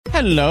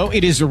Hello,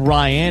 it is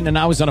Ryan, and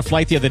I was on a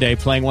flight the other day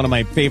playing one of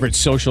my favorite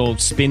social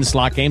spin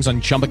slot games on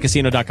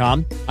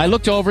ChumbaCasino.com. I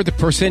looked over at the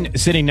person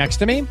sitting next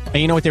to me, and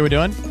you know what they were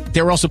doing?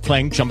 They were also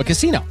playing Chumba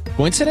Casino.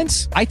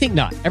 Coincidence? I think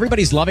not.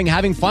 Everybody's loving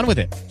having fun with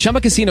it.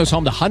 Chumba Casino is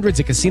home to hundreds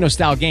of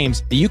casino-style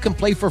games that you can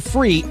play for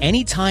free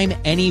anytime,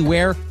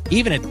 anywhere,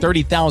 even at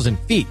 30,000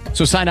 feet.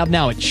 So sign up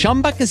now at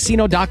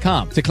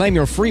ChumbaCasino.com to claim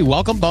your free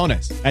welcome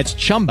bonus. That's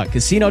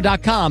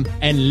ChumbaCasino.com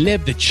and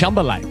live the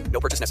Chumba life.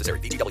 No purchase necessary.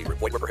 VGW.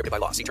 Void where prohibited by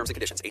law. See terms and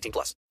conditions. 18+.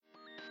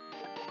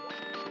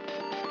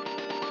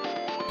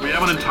 We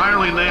haven't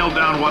entirely nailed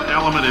down what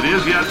element it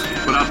is yet,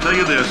 but I'll tell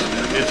you this,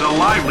 it's a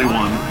lively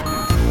one.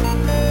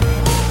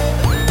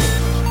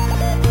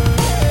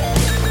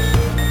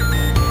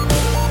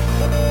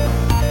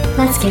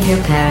 Let's give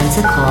your parents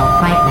a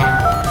call right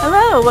now.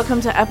 Hello,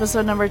 welcome to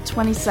episode number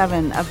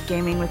 27 of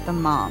Gaming with the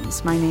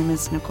Moms. My name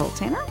is Nicole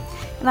Tanner,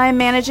 and I am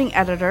managing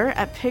editor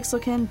at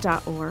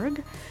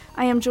pixelkin.org.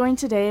 I am joined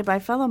today by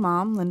fellow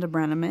mom Linda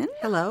Brenneman.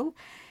 Hello.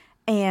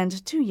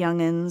 And two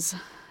youngins,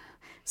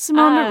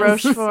 Simone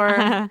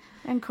Rochefort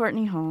and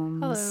Courtney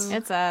Holmes. Hello.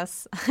 It's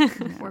us.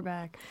 We're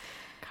back.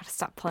 Gotta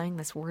stop playing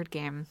this word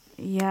game.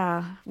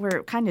 Yeah,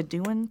 we're kind of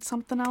doing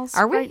something else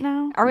Are we? right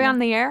now. Are we on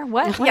the air?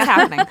 What's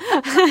happening?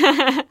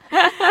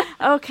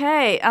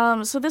 Okay,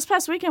 so this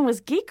past weekend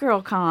was Geek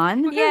Girl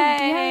Con.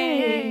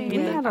 Yay! We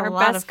had Our a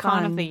lot best of fun.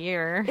 con of the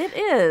year. It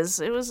is.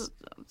 It was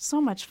so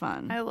much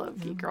fun. I love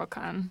Geek Girl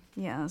Con.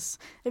 Yes.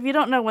 If you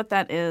don't know what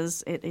that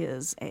is, it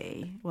is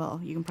you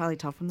can probably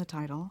tell from the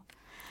title.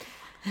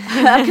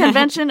 A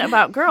convention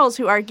about girls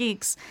who are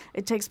geeks.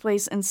 It takes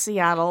place in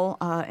Seattle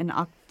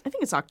I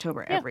think it's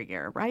October every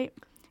year, right?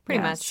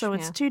 Pretty much. So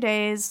it's 2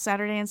 days,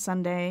 Saturday and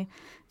Sunday.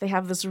 They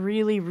have this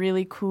really,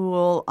 really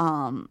cool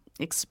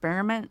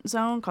experiment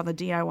zone called the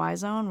DIY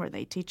zone where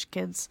they teach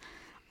kids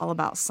all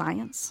about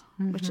science,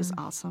 which is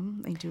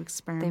awesome. They do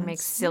experiments. They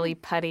make silly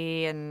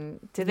putty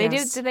and do they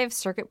have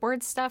circuit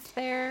board stuff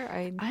there?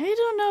 I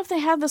don't know if they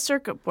have the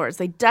circuit boards.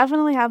 They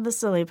definitely have the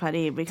silly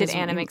putty because Did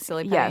Anna make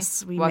silly putty?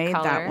 Yes, we What made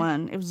color? that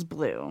one. It was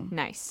blue.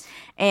 Nice.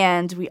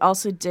 And we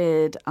also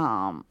did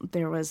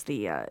there was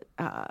the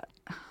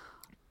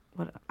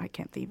what I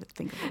can't even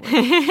think of the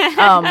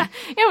word.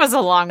 It was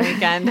a long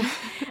weekend.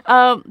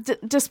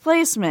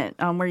 Displacement,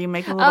 where you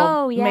make a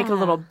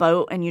little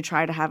boat and you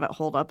try to have it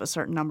hold up a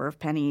certain number of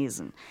pennies.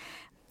 And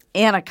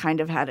Anna kind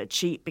of had a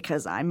cheat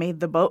because I made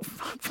the boat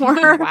for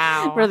her.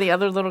 Wow. Where the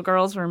other little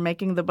girls were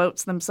making the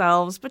boats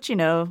themselves. But you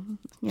know.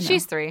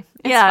 She's 3. It's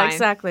yeah, fine.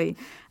 Exactly.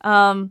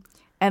 And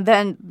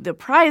then the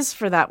prize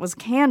for that was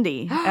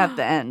candy at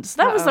the end.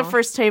 So that was the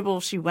first table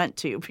she went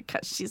to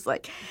because she's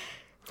like,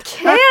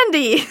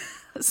 candy.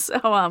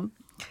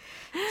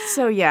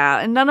 So yeah,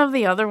 and none of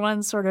the other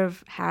ones sort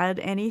of had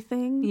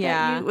anything.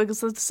 Yeah.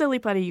 Because the silly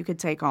putty you could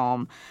take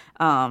home.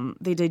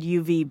 They did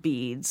UV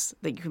beads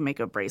that you could make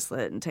a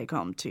bracelet and take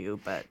home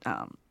too. But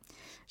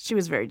she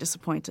was very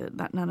disappointed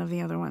that none of the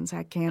other ones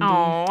had candy.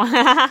 Oh.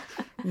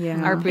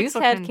 Yeah. Our booth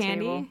Pixelkin had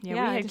candy. table. Yeah, we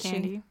had did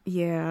candy.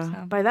 Yeah.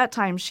 So. By that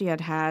time, she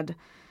had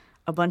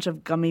a bunch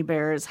of gummy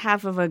bears,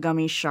 half of a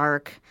gummy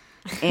shark,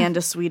 and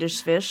a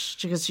Swedish fish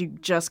because she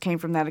just came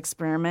from that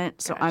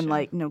experiment. So I'm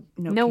like, no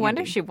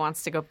wonder candy. she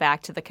wants to go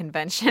back to the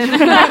convention.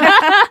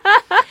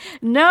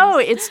 No,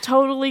 it's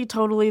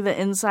totally the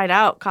Inside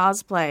Out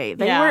cosplay.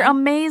 They were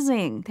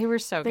amazing. They were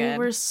so good. They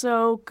were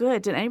so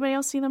good. Did anybody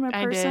else see them in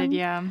person? I did,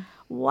 yeah.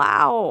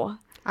 Wow.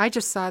 I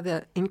just saw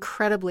the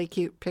incredibly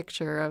cute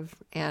picture of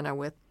Anna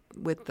with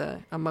the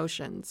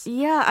emotions.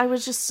 Yeah, I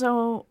was just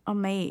so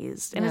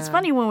amazed. And it's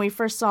funny, when we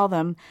first saw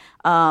them,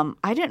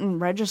 I didn't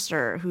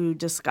register who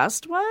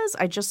Disgust was.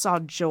 I just saw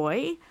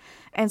Joy.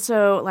 And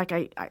so, like,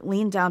 I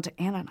leaned down to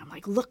Anna, and I'm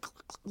like,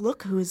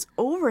 look who's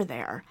over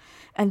there.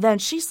 And then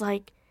she's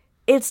like,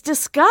 it's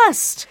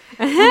Disgust.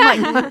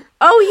 I'm like,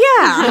 oh,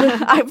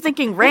 yeah. I'm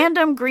thinking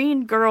random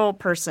green girl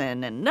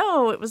person. And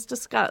no, it was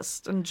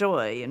Disgust and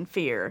Joy and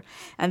Fear.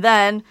 And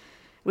then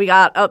we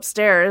got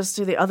upstairs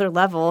to the other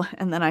level,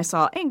 and then I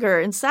saw Anger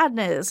and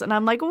Sadness, and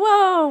I'm like,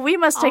 whoa, we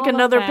must take All of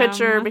another them.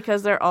 picture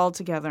because they're all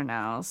together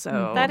now.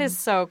 So That is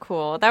so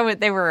cool.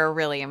 They were a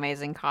really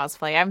amazing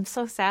cosplay. I'm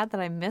so sad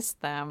that I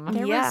missed them.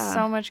 There was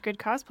so much good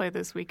cosplay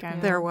this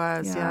weekend. There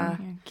was, yeah.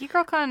 Geek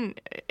Girl Con,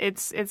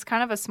 it's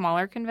kind of a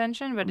smaller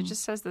convention, but it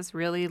just has this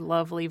really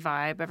lovely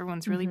vibe.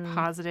 Everyone's really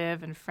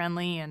positive and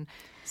friendly and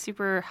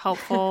super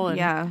helpful.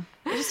 And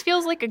it just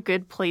feels like a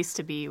good place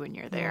to be when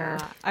you're there.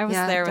 Yeah. I was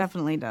there it with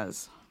definitely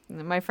does.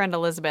 my friend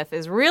Elizabeth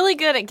is really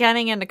good at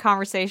getting into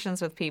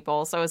conversations with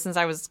people. So since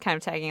I was kind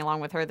of tagging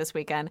along with her this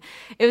weekend,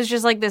 it was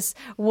just like this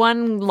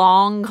one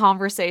long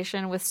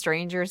conversation with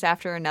strangers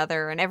after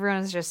another. And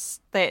everyone is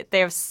just,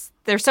 they're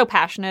so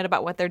passionate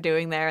about what they're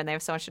doing there, and they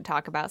have so much to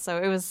talk about.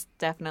 So it was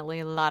definitely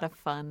a lot of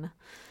fun.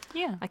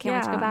 Yeah. I can't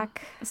wait to go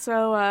back.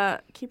 So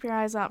keep your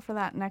eyes out for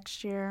that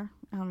next year.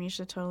 You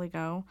should totally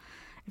go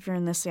if you're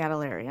in the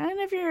Seattle area. And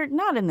if you're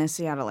not in the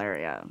Seattle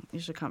area, you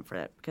should come for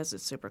it because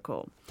it's super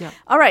cool. Yeah.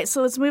 All right,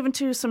 so let's move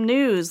into some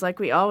news like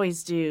we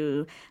always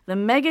do. The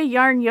Mega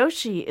Yarn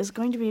Yoshi is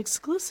going to be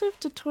exclusive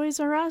to Toys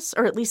R Us,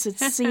 or at least it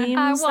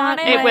seems that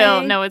way. It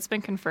will. No, it's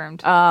been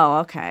confirmed.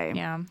 Oh, okay.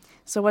 Yeah.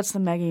 So what's the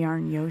Mega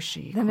Yarn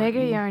Yoshi? The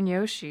Mega Yarn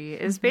Yoshi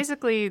is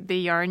basically the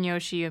Yarn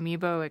Yoshi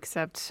amiibo,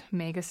 except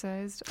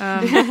mega-sized.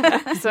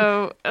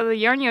 So the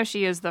Yarn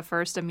Yoshi is the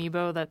first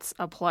amiibo that's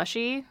a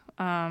plushie,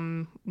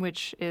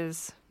 which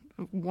is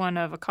one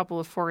of a couple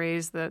of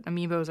forays that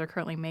amiibos are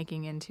currently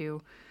making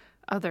into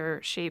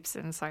other shapes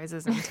and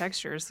sizes and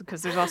textures,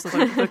 because there's also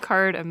the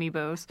card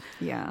amiibos,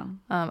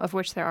 of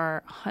which there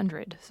are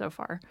 100 so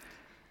far.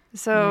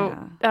 So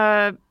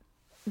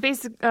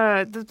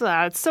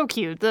it's so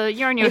cute. The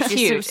Yarn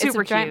Yoshi is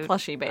super it's a giant cute.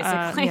 plushie,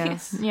 basically.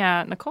 Yes.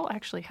 Yeah, Nicole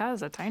actually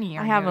has a tiny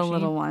Yarn I have Yoshi. a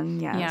little one,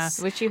 yes.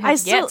 Yeah. Which you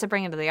have yet to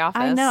bring into the office.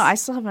 I know. I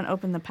still haven't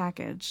opened the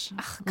package.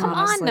 Come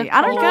honestly. on, Nicole.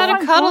 I don't You know if gotta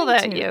I'm cuddle going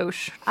that to.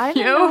 Yosh.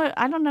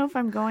 I don't know if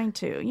I'm going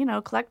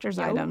to. Collector's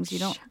items.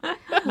 You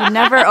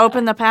never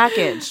open the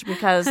package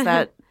because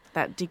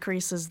that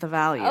decreases the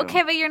value.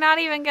 Okay, but you're not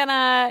even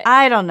gonna...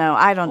 I don't know.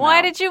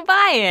 Why did you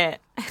buy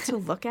it? To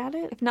look at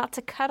it? If not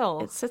to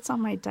cuddle. It sits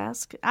on my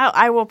desk.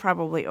 I will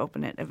probably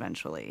open it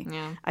eventually.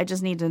 Yeah. I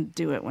just need to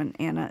do it when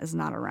Anna is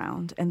not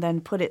around and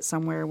then put it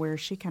somewhere where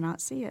she cannot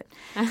see it.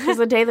 Because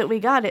the day that we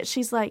got it,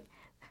 she's like,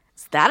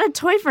 is that a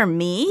toy for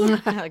me?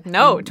 Like,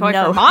 no, toy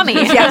for mommy.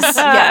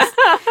 yes,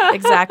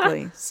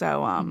 exactly.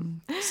 So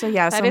is a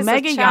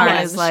Mega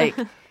Yarn is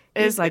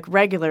challenge. like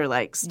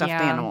regular stuffed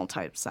animal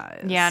type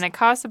size. Yeah, and it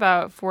costs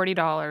about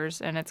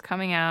 $40, and it's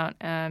coming out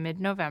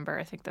mid-November,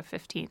 I think the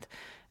 15th.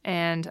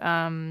 And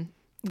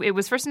it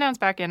was first announced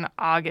back in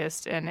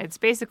August, and it's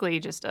basically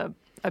just a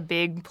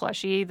big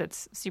plushie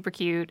that's super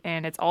cute,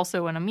 and it's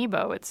also an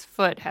amiibo. Its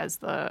foot has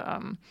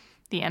the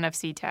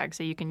NFC tag,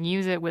 so you can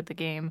use it with the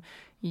game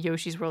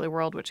Yoshi's Woolly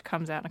World, which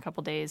comes out in a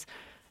couple days,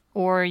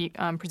 or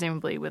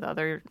presumably with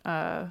other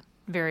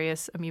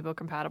various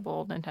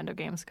amiibo-compatible Nintendo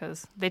games,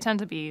 because they tend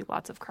to be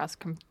lots of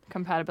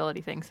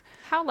cross-compatibility things.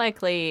 How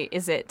likely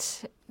is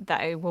it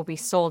that it will be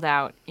sold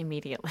out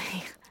immediately?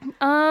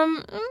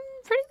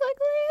 Pretty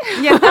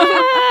likely. Yeah.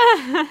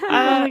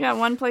 I've only got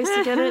one place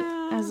to get it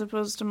as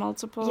opposed to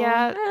multiple.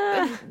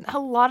 Yeah. A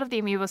lot of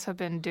the amiibos have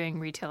been doing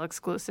retail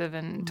exclusive,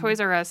 and Toys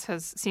R Us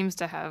seems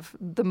to have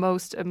the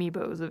most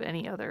amiibos of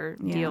any other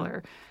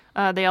dealer.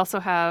 They also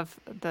have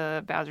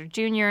the Bowser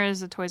Jr.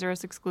 as a Toys R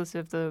Us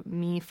exclusive, the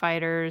Mii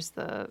Fighters,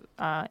 the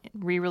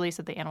re-release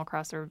of the Animal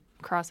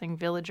Crossing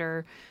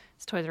Villager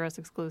is Toys R Us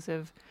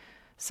exclusive.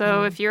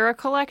 So if you're a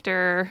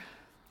collector...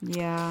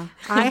 Yeah.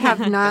 I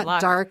have not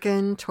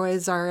darkened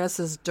Toys R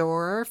Us's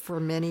door for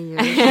many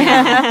years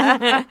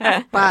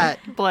now. But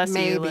Bless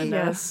maybe. you, Linda.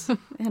 Yes.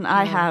 And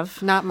I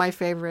have Not my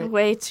favorite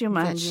way too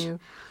much. venue.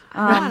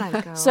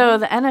 So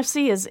the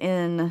NFC is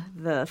in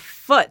the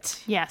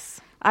foot. Yes.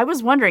 I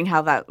was wondering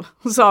how that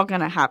was all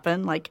going to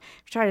happen. Like,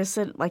 try to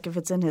sit if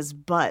it's in his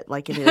butt,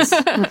 like it is,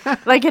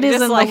 like it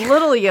is in the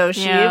little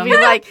Yoshi. Yeah. It'd be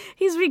like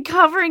he's be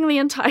covering the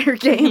entire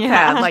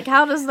gamepad. Like,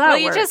 how does that work?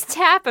 You just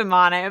tap him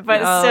on it,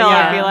 but Oh, still,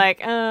 yeah. I'd be like,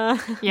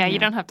 Yeah, you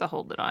don't have to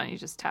hold it on. You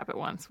just tap it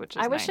once, which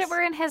is I wish nice. it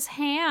were in his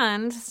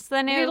hand.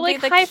 Then it You'd would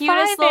like be the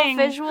cutest little high-fiving.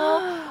 visual.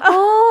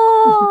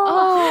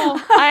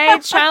 Oh, I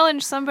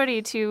challenge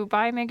somebody to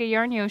buy Mega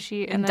Yarn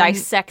Yoshi and then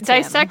Dissect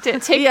him.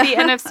 Take the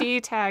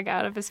NFC tag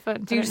out of his foot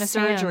and put Do it in his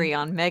surgery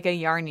hand. on Mega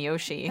Yarn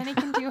Yoshi. Then he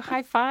can do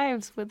high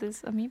fives with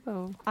his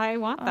amiibo. I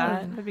want Oh,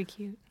 that. that'd be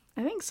cute.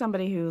 I think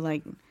somebody who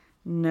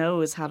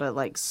knows how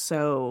to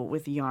sew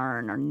with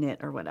yarn or knit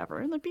or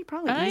whatever, it'd be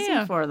probably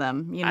easy for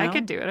them. I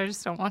could do it. I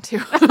just don't want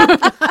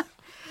to.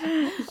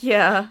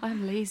 Yeah.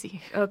 I'm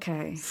lazy.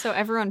 Okay. So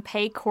everyone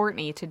pay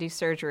Courtney to do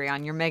surgery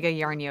on your Mega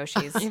Yarn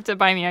Yoshis. You have to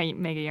buy me a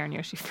Mega Yarn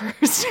Yoshi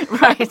first.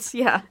 Right.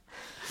 Yeah.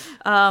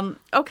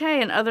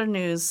 Okay. In other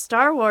news,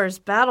 Star Wars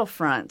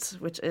Battlefront,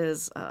 which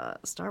is a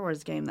Star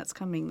Wars game that's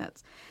coming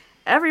that's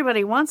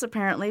everybody wants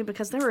apparently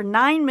because there were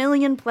 9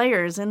 million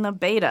players in the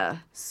beta.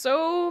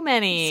 So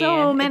many.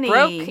 It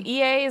broke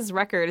EA's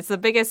record. It's the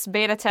biggest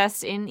beta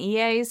test in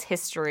EA's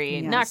history.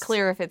 Yes. Not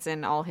clear if it's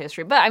in all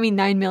history, but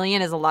 9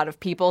 million is a lot of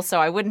people,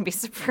 so I wouldn't be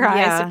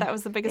surprised if that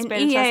was the biggest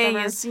beta EA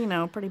test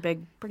ever. is, pretty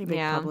big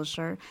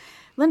publisher.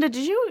 Linda,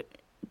 did you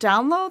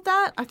download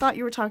that? I thought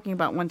you were talking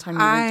about one time you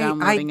were I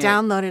downloading it.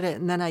 downloaded it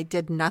and then I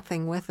did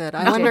nothing with it.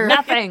 I wonder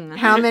nothing.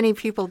 how many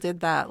people did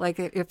that. Like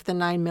if the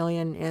 9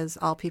 million is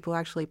all people who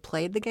actually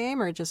played the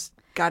game or just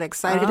got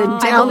excited and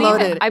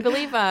downloaded. I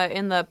believe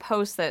in the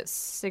post that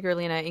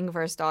Sigurlina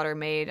Ingvar's daughter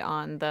made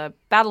on the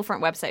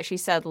Battlefront website, she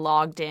said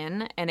logged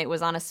in, and it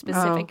was on a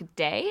specific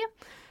day.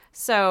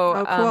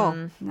 So,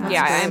 cool.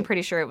 yeah, I'm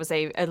pretty sure it was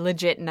a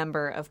legit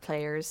number of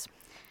players.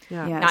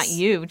 Yeah. Yes. Not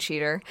you,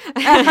 cheater.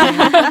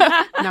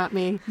 Not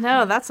me.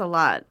 No, that's a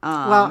lot.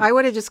 Well, I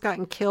would have just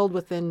gotten killed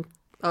within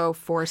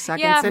 4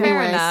 seconds Yeah, anyway.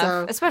 fair enough.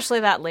 So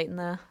Especially that late in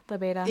the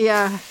beta.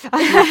 yeah.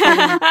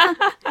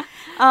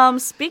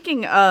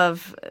 Speaking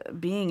of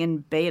being in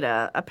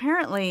beta,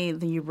 apparently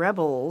the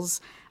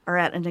Rebels are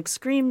at an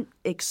extreme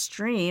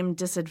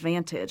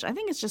disadvantage. I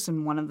think it's just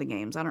in one of the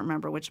games. I don't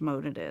remember which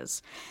mode it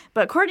is.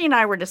 But Courtney and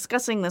I were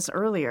discussing this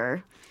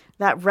earlier,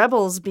 that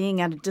rebels being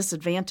at a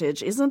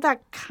disadvantage. Isn't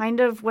that kind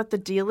of what the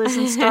deal is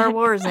in Star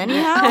Wars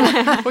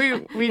anyhow?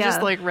 we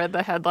just like read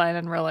the headline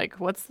and we're like,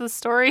 what's the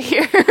story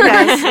here?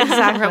 Yes,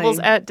 exactly. Rebels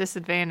at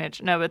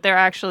disadvantage. No, but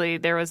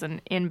there was an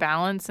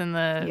imbalance in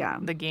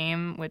the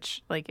game,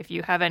 which like if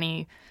you have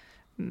any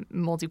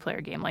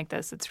multiplayer game like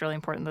this, it's really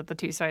important that the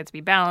two sides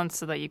be balanced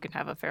so that you can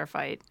have a fair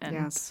fight. And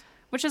yes.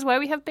 Which is why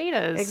we have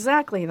betas.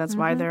 Exactly. That's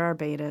why there are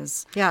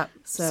betas. Yeah.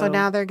 So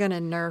now they're going to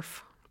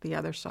nerf the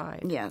other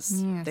side.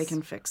 Yes. They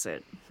can fix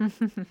it.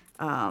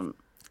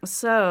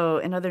 So,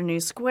 in other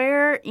news,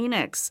 Square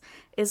Enix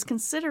is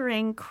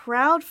considering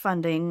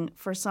crowdfunding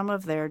for some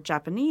of their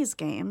Japanese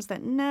games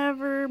that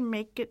never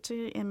make it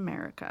to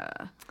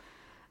America.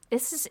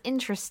 This is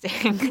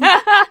interesting.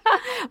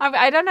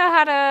 I don't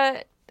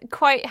know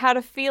how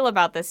to feel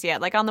about this yet.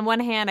 Like, on the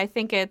one hand, I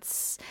think it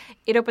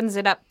opens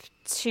it up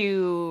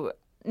to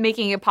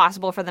making it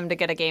possible for them to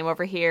get a game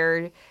over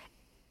here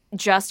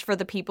just for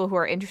the people who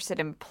are interested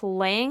in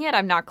playing it.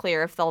 I'm not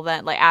clear if they'll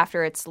then, like,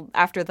 after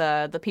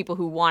the people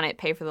who want it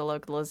pay for the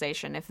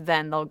localization, if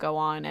then they'll go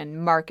on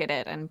and market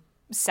it and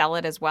sell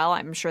it as well.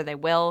 I'm sure they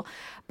will.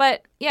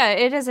 But yeah,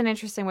 it is an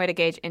interesting way to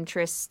gauge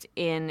interest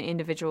in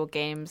individual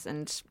games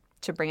and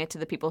to bring it to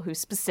the people who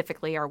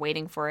specifically are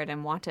waiting for it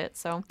and want it.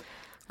 So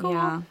cool.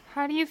 Yeah.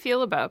 How do you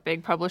feel about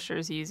big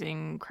publishers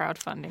using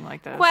crowdfunding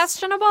like this?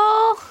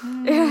 Questionable.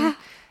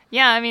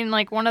 Yeah, I mean,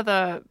 like, one of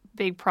the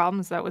big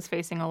problems that was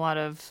facing a lot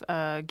of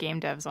game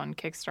devs on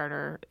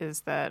Kickstarter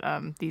is that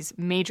these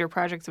major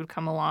projects would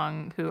come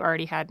along who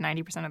already had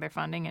 90% of their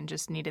funding and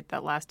just needed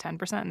that last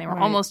 10%. And they were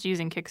almost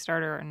using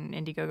Kickstarter and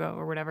Indiegogo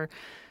or whatever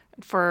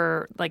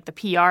for, like, the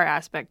PR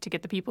aspect to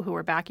get the people who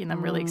were backing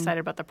them really excited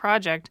about the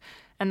project.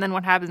 And then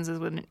what happens is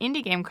when an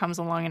indie game comes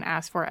along and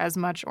asks for as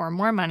much or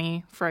more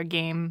money for a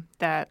game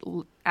that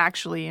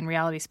actually in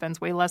reality spends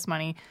way less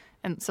money,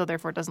 and so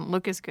therefore it doesn't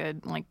look as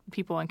good, like,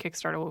 people on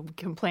Kickstarter will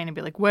complain and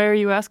be like, why are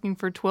you asking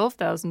for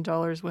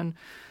 $12,000 when,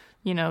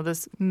 you know,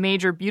 this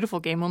major beautiful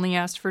game only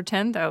asked for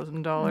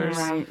 $10,000?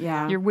 Right,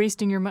 yeah. You're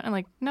wasting your money.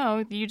 Like,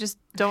 no, you just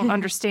don't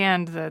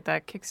understand that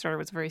Kickstarter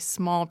was a very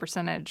small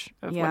percentage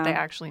of what they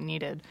actually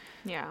needed.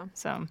 Yeah.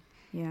 So,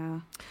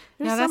 yeah.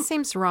 That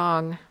seems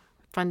wrong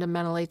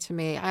fundamentally to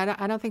me.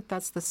 I don't think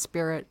that's the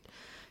spirit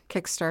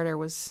Kickstarter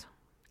was,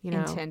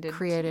 intended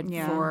created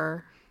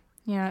for.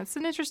 Yeah, it's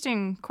an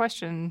interesting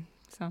question.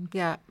 So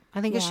yeah, I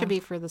think it should be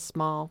for the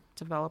small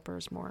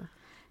developers more.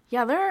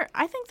 Yeah,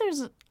 I think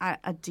there's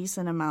a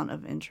decent amount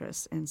of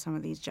interest in some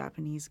of these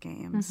Japanese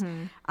games.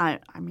 I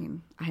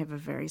mean, I have a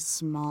very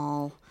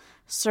small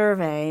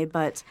survey,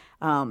 but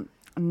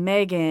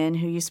Megan,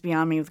 who used to be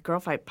on me with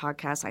Girl Fight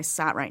podcast, I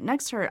sat right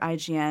next to her at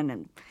IGN,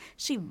 and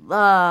she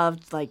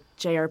loved, like,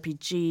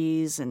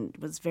 JRPGs and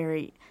was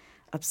very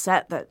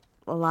upset that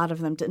a lot of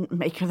them didn't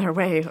make their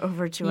way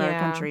over to our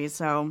country.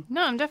 So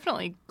no, I'm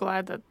definitely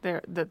glad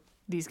that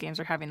these games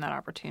are having that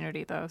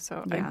opportunity, though.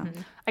 So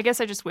I guess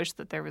I just wish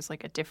that there was,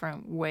 like, a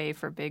different way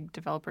for big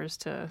developers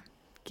to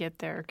get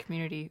their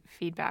community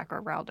feedback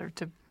or rather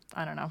to,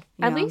 I don't know.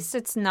 At least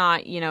it's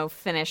not,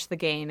 finish the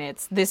game.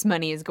 It's this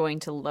money is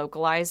going to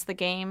localize the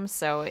game,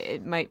 so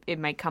it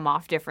might come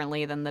off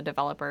differently than the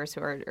developers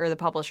or the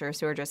publishers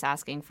who are just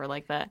asking for,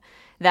 like,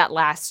 that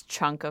last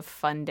chunk of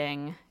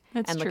funding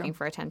looking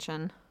for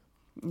attention.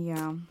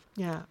 Yeah.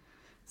 Yeah.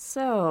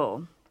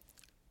 So,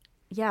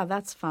 yeah,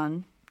 that's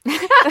fun.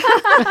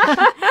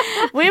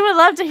 We would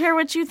love to hear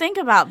what you think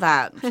about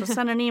that. So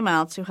send an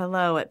email to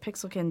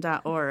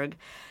hello@pixelkin.org.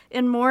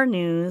 In more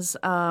news,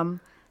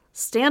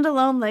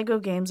 standalone Lego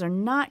games are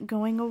not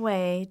going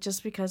away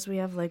just because we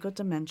have Lego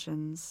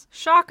Dimensions.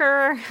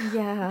 Shocker.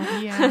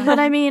 Yeah. But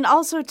I mean,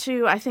 also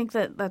too, I think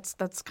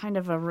that's kind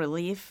of a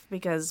relief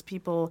because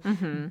people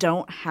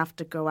don't have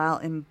to go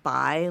out and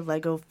buy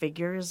Lego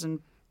figures and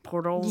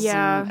portals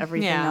and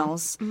everything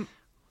else.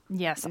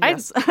 Yes.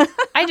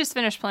 I just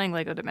finished playing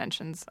Lego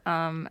Dimensions,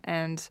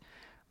 and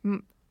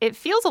it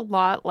feels a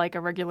lot like a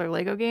regular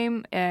Lego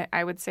game.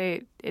 I would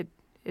say it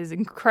is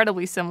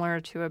incredibly similar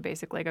to a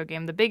basic Lego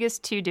game. The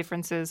biggest two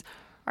differences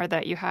are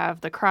that you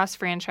have the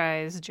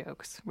cross-franchise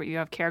jokes, where you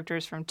have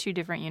characters from two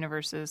different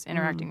universes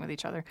interacting with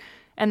each other,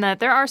 and that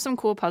there are some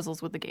cool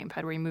puzzles with the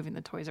gamepad where you're moving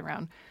the toys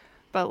around.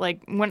 But,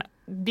 like,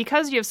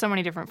 because you have so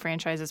many different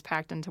franchises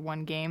packed into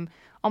one game,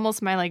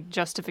 almost my, like,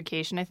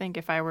 justification, I think,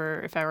 if I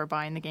were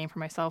buying the game for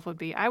myself would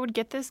be I would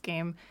get this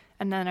game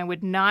and then I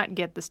would not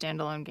get the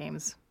standalone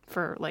games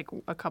for, like,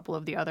 a couple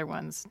of the other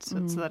ones so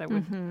that it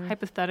would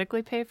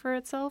hypothetically pay for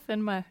itself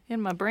in my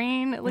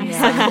brain, at least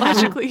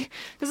psychologically,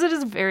 because it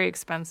is very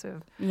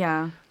expensive.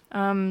 Yeah.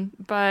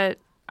 But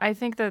I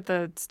think that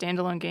the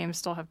standalone games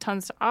still have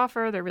tons to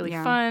offer. They're really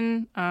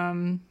fun,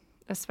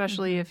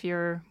 especially if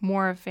you're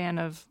more a fan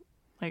of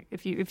Like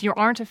if you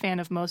aren't a fan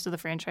of most of the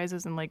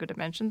franchises in Lego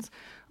Dimensions,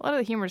 a lot of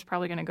the humor is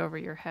probably going to go over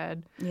your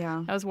head.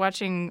 Yeah. I was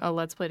watching a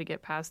Let's Play to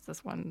get past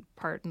this one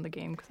part in the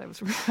game because I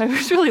was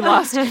really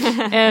lost,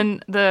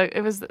 and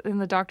it was in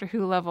the Doctor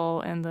Who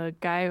level, and the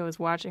guy who was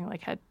watching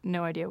like had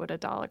no idea what a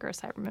Dalek or a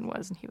Cyberman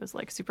was, and he was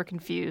like super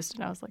confused,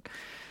 and I was like,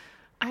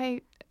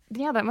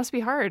 yeah, that must be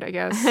hard, I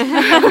guess.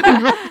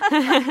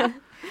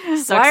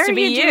 Why are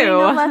you doing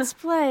a Let's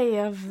Play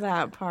of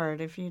that part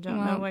if you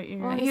don't know what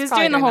you're... He was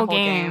doing the whole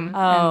game.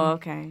 Oh,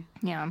 okay.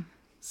 Yeah.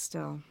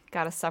 Still.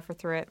 Gotta suffer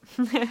through it.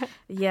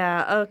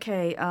 Yeah,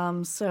 okay.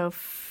 So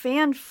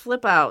fan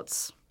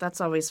flip-outs. That's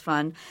always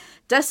fun.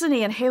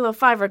 Destiny and Halo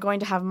 5 are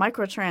going to have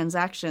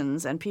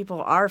microtransactions, and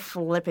people are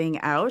flipping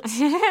out.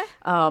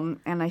 And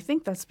I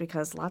think that's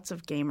because lots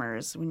of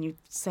gamers, when you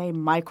say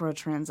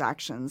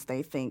microtransactions,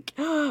 they think,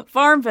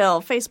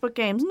 Farmville, Facebook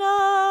games,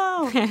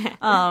 no!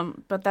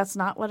 But that's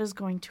not what is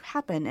going to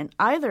happen in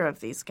either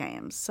of these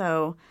games.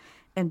 So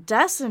in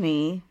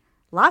Destiny,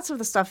 lots of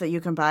the stuff that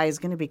you can buy is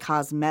going to be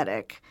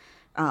cosmetic,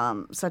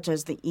 such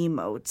as the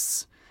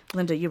emotes.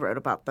 Linda, you wrote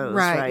about those,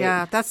 right?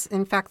 Yeah, that's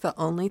in fact the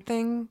only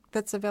thing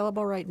that's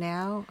available right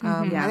now.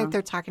 I think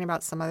they're talking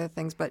about some other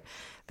things, but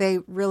they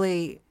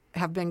really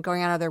have been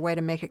going out of their way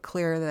to make it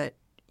clear that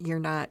you're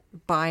not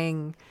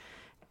buying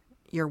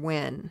your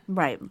win.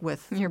 Right.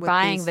 You're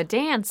buying the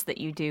dance that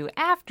you do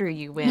after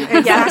you win.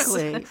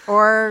 Exactly.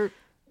 Or,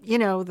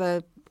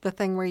 the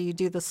thing where you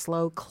do the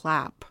slow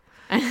clap.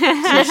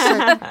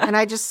 And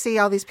I just see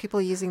all these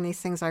people using these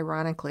things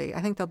ironically.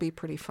 I think they'll be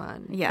pretty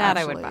fun. Yeah, that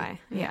I would buy.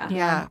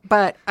 Yeah.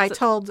 But I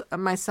told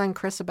my son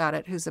Chris about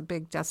it, who's a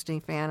big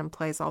Destiny fan and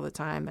plays all the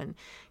time, and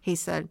he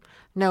said,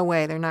 "No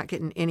way, they're not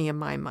getting any of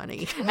my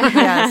money."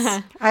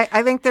 Yes,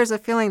 I think there's a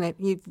feeling that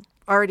you're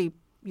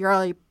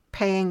already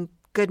paying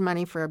good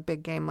money for a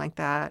big game like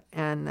that,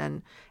 and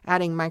then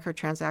adding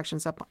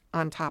microtransactions up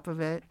on top of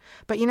it.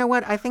 But you know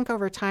what? I think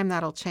over time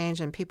that'll change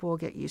and people will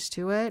get used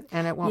to it,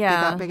 and it won't be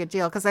that big a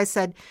deal. Because I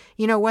said,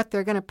 you know what?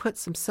 They're going to put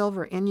some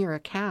silver in your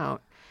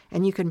account,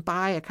 and you can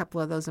buy a couple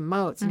of those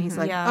emotes. And he's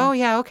like, oh,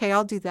 yeah, okay,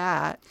 I'll do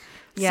that.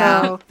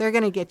 Yeah. So they're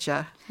going to get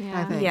you,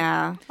 I think.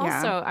 Yeah.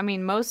 Also, I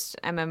mean, most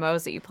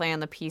MMOs that you play on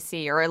the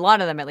PC, or a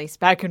lot of them at least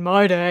back in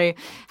my day,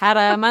 had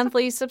a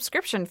monthly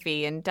subscription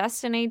fee, and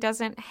Destiny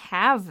doesn't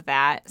have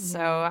that.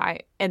 So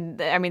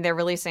they're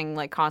releasing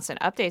like constant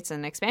updates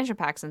and expansion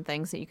packs and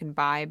things that you can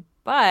buy,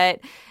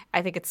 but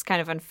I think it's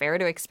kind of unfair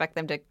to expect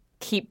them to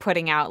keep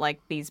putting out like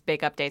these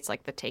big updates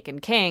like the Taken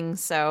King.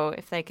 So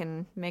if they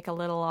can make a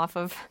little off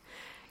of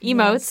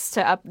emotes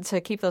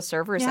to keep those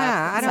servers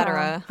up,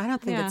 etc. I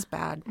don't think it's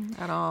bad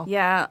at all.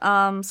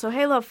 Yeah. So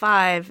Halo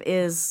 5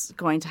 is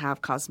going to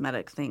have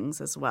cosmetic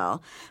things as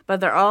well, but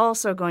they're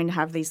also going to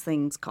have these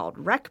things called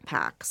rec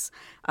packs,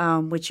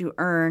 which you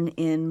earn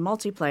in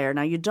multiplayer.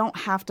 Now, you don't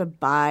have to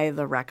buy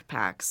the rec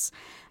packs,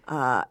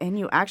 and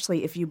you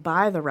actually, if you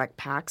buy the rec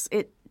packs,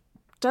 it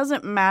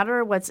doesn't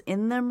matter what's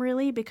in them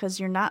really, because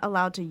you're not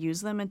allowed to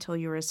use them until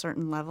you're a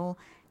certain level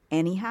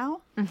anyhow.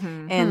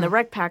 And the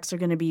rec packs are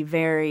going to be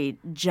very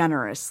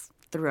generous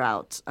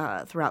throughout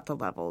the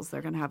levels.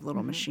 They're going to have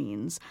little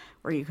machines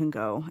where you can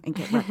go and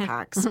get rec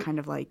packs, kind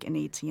of like an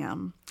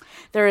ATM.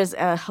 There is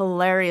a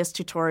hilarious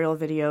tutorial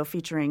video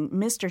featuring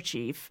Mr.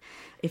 Chief.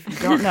 If you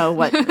don't know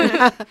what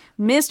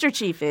Mr.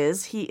 Chief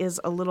is, he is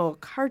a little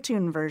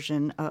cartoon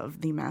version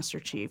of the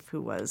Master Chief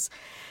who was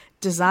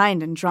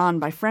designed and drawn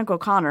by Frank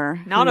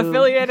O'Connor. Not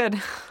affiliated.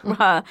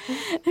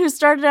 Who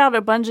started out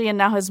at Bungie and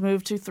now has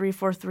moved to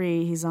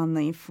 343.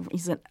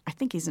 I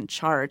think he's in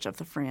charge of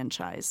the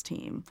franchise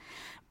team.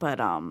 But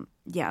the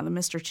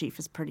Mr. Chief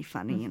is pretty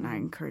funny, and I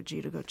encourage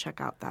you to go check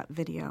out that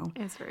video.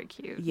 It's very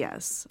cute.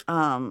 Yes.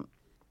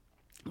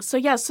 So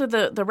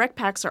the rec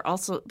packs are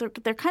also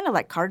they're kind of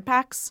like card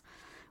packs,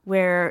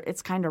 where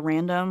it's kind of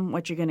random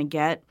what you're going to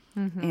get,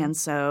 and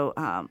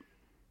so.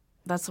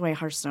 That's the way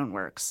Hearthstone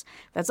works.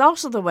 That's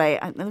also the way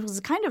 – it was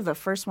kind of the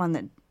first one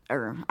that –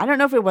 or I don't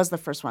know if it was the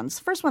first one. It's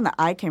the first one that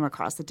I came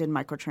across that did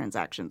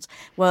microtransactions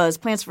was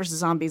Plants vs.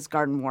 Zombies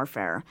Garden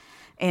Warfare.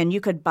 And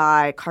you could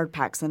buy card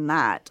packs in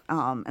that,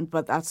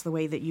 but that's the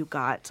way that you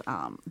got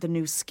the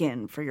new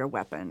skin for your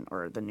weapon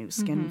or the new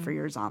skin for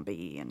your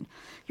zombie. And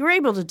you were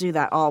able to do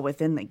that all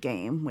within the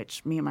game,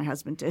 which me and my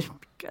husband did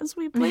because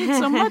we played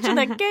so much of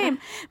that game.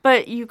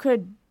 But you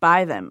could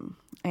buy them.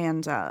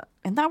 And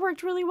that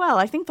worked really well.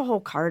 I think the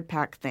whole card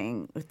pack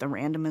thing with the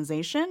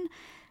randomization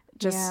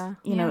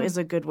is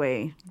a good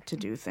way to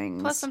do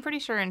things. Plus, I'm pretty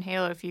sure in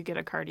Halo, if you get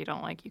a card you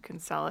don't like, you can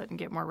sell it and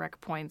get more rec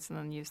points and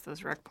then use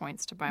those rec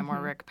points to buy more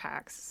rec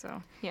packs.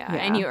 So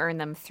and you earn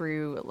them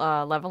through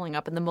leveling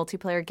up in the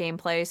multiplayer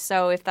gameplay.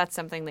 So if that's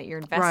something that you're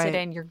invested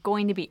in, you're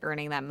going to be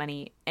earning that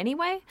money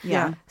anyway.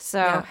 Yeah.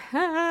 So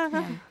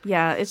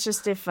it's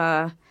just if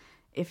I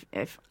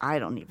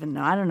don't even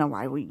know. I don't know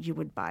why you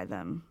would buy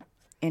them.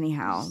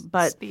 Anyhow,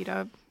 but speed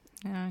up.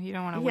 Yeah, you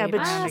don't want to wait. But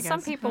around, I guess.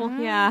 Some people,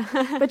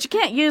 but you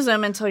can't use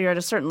them until you're at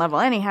a certain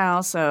level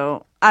anyhow.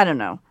 So I don't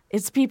know.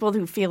 It's people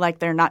who feel like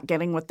they're not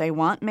getting what they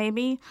want,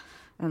 maybe,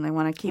 and they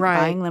want to keep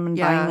buying them and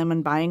buying them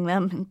and buying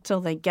them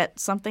until they get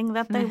something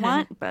that they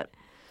want. But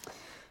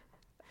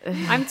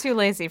I'm too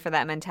lazy for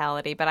that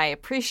mentality, but I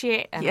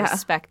appreciate and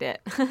respect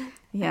it.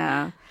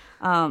 Yeah.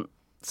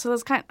 So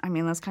that's kind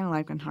of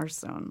like in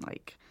Hearthstone.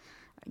 Like,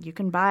 you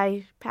can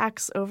buy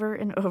packs over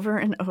and over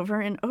and over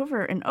and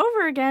over and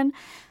over again,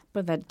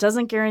 but that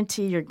doesn't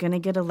guarantee you're going to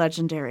get a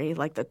legendary,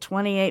 like the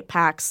 28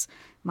 packs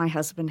my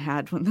husband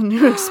had when the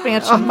new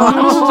expansion launched.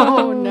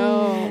 Oh,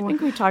 no. I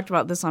think we talked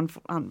about this on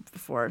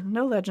before.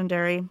 No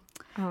legendary.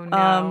 Oh,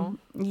 no.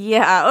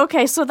 Yeah.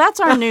 Okay. So that's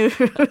our news.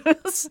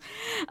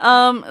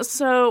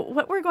 So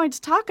what we're going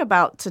to talk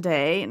about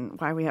today, and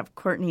why we have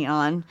Courtney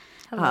on,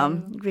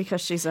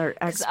 because she's our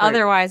expert.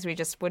 Otherwise, we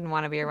just wouldn't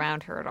want to be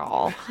around her at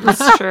all.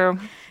 That's true.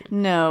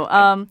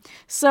 No.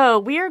 So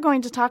we are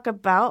going to talk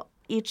about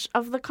each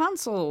of the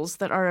consoles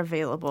that are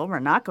available. We're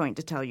not going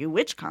to tell you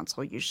which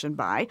console you should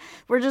buy.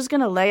 We're just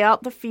going to lay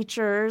out the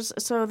features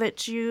so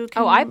that you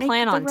can I make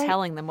plan the on right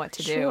telling them what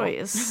to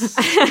choice.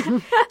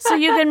 So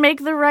you can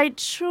make the right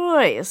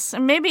choice.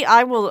 And maybe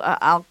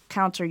I'll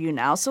counter you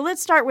now. So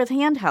let's start with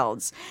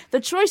handhelds. The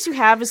choice you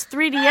have is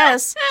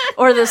 3DS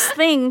or this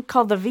thing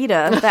called the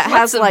Vita that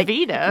has like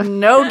Vita?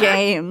 no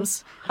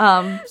games.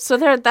 So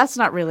that's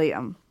not really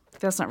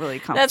that's not really a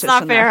competition.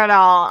 That's not fair at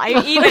all.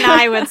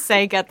 I would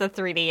say get the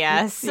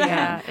 3DS.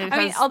 Yeah, it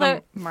has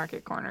the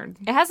market cornered.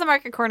 It has the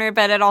market cornered,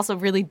 but it also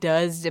really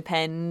does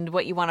depend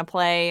what you want to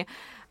play.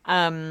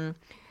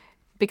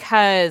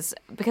 Because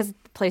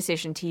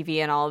PlayStation TV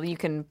and all, you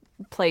can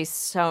play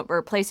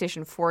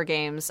PlayStation 4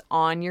 games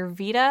on your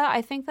Vita.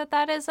 I think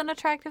that is an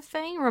attractive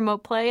thing.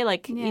 Remote play,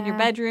 like in your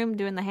bedroom,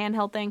 doing the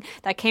handheld thing.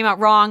 That came out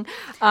wrong.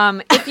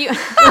 If you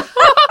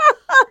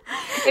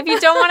if you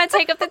don't want to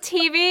take up the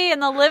TV in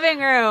the living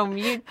room,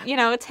 you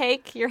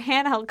take your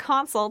handheld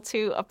console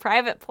to a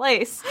private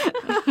place.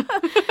 Okay.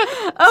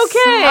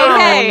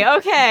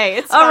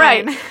 It's all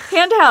fine. right.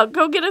 Handheld,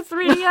 go get a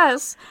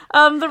 3DS.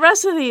 The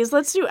rest of these,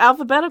 let's do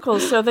alphabetical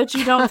so that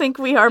you don't think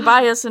we are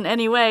biased in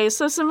any way.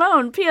 So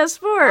Simone,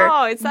 PS4.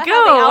 Oh, is that go.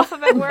 how the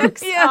alphabet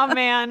works? Yeah. Oh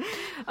man.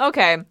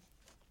 Okay.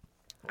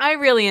 I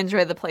really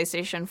enjoy the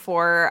PlayStation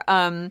 4.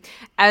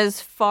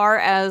 As far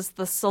as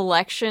the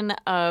selection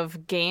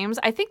of games,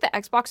 I think the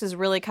Xbox is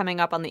really coming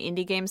up on the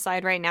indie game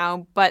side right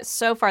now, but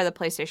so far the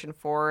PlayStation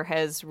 4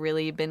 has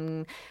really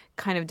been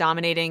kind of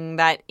dominating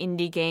that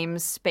indie game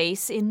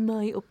space, in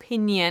my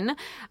opinion.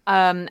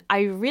 One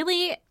of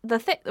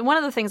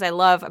the things I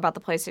love about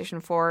the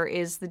PlayStation 4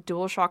 is the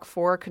DualShock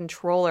 4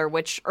 controller,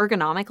 which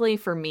ergonomically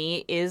for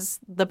me is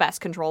the best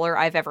controller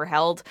I've ever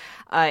held.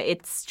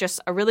 It's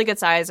just a really good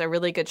size, a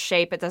really good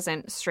shape. It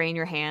doesn't strain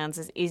your hands.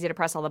 It's easy to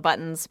press all the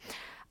buttons.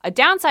 A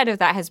downside of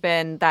that has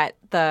been that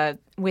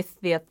with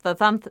the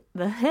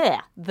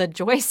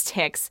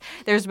joysticks,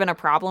 there's been a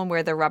problem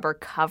where the rubber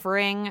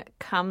covering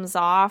comes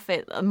off.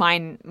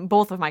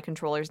 Both of my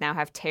controllers now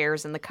have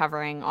tears in the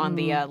covering on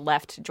the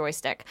left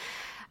joystick.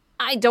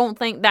 I don't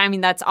think that,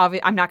 that's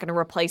obvious. I'm not going to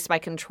replace my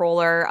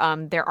controller.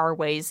 There are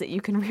ways that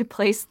you can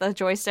replace the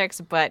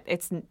joysticks, but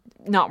it's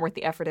not worth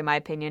the effort in my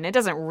opinion. It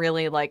doesn't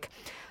really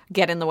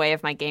get in the way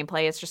of my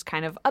gameplay. It's just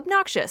kind of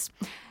obnoxious.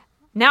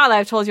 Now that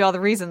I've told you all the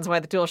reasons why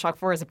the DualShock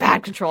 4 is a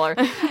bad controller.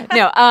 So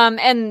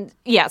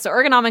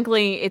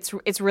ergonomically,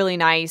 it's really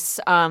nice.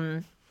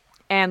 And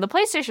the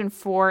PlayStation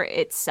 4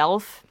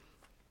 itself,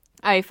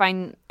 I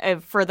find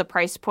for the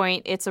price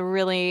point, it's a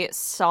really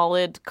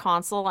solid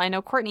console. I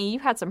know, Courtney, you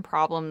had some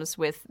problems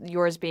with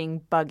yours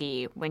being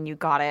buggy when you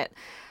got it.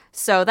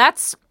 So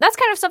that's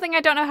kind of something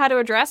I don't know how to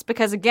address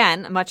because,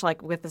 again, much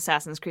like with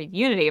Assassin's Creed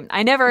Unity,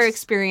 I never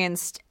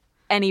experienced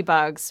any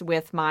bugs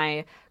with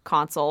my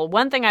console.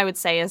 One thing I would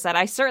say is that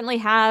I certainly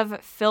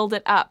have filled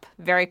it up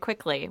very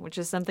quickly, which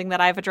is something that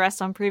I've addressed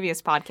on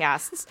previous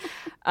podcasts.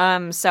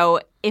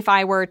 So if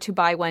I were to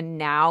buy one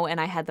now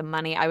and I had the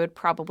money, I would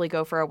probably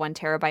go for a 1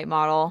 terabyte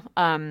model.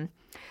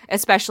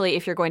 Especially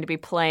if you're going to be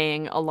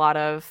playing a lot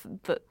of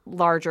the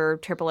larger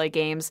AAA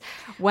games.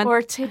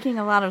 Or taking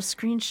a lot of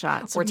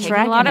screenshots. Or taking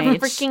a lot of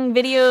freaking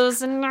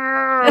videos and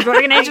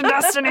Dragon Age and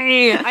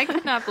Destiny. I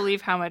could not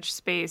believe how much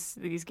space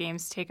these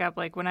games take up.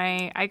 Like when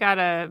I got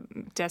a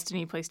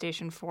Destiny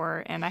PlayStation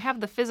 4 and I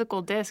have the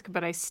physical disc,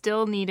 but I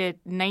still needed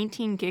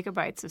 19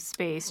 gigabytes of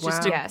space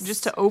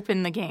just to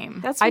open the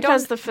game. That's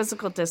because the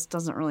physical disc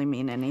doesn't really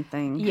mean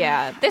anything.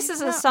 Yeah, this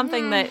is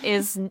something that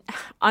is...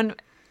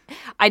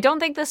 I don't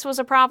think this was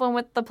a problem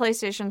with the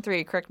PlayStation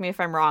 3. Correct me if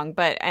I'm wrong,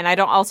 and I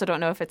don't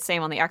know if it's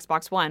same on the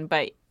Xbox One.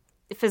 But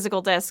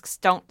physical discs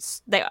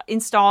they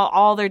install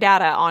all their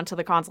data onto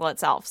the console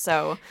itself.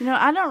 So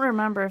I don't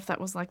remember if that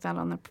was like that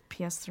on the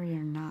PS3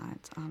 or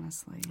not.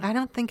 Honestly, I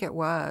don't think it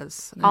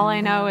was. All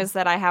I know is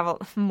that I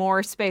have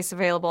more space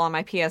available on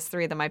my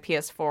PS3 than my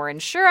PS4,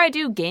 and sure, I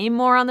do game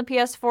more on the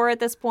PS4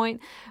 at this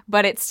point,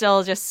 but it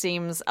still just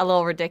seems a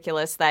little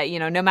ridiculous that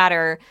no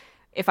matter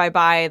if I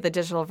buy the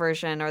digital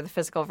version or the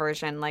physical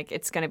version,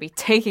 it's going to be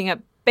taking up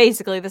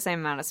basically the same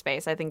amount of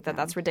space. I think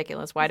that's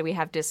ridiculous. Why do we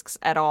have discs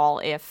at all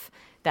if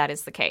that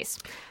is the case?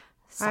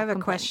 I have a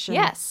question.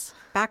 Yes.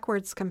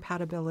 Backwards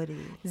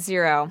compatibility.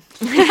 0.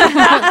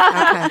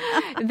 Okay.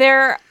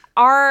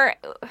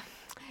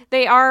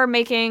 They are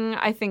making,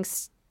 I think,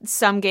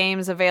 some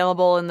games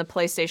available in the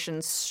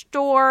PlayStation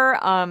Store.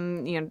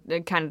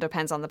 It kind of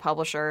depends on the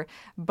publisher.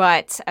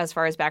 But as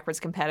far as backwards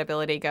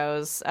compatibility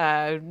goes,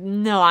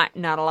 not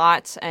a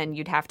lot, and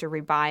you'd have to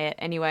rebuy it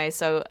anyway.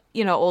 So,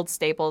 old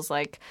staples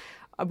like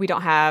we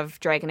don't have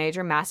Dragon Age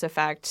or Mass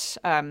Effect,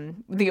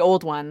 the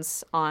old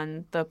ones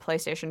on the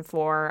PlayStation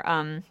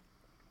 4.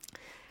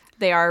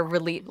 They are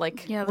really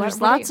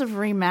there's lots of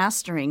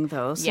remastering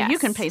though, so you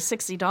can pay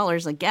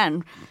 $60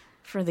 again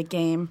for the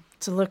game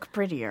to look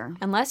prettier.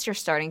 Unless you're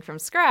starting from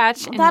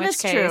scratch. Well, that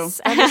is true.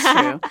 That is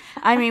true.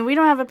 I mean, we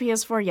don't have a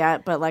PS4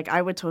 yet, but I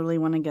would totally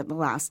want to get The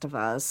Last of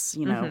Us,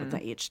 with the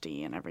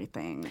HD and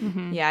everything.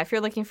 Mm-hmm. Yeah, if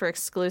you're looking for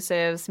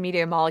exclusives,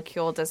 Media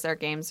Molecule does their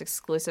games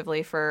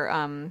exclusively for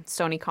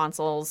Sony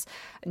consoles.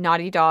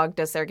 Naughty Dog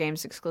does their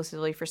games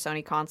exclusively for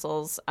Sony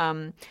consoles.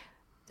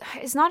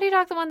 Is Naughty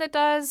Dog the one that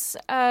does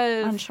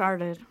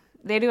Uncharted?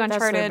 They do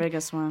Uncharted. That's their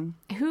biggest one.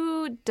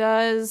 Who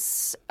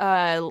does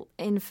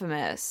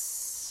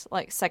Infamous?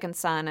 Like Second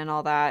Son and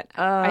all that.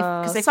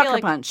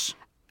 Sucker Punch.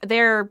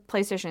 They're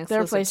PlayStation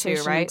exclusive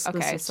too, right?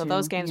 Okay, so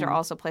those games are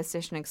also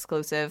PlayStation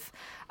exclusive.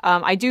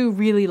 I do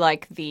really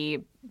like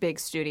the big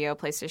studio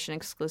PlayStation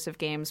exclusive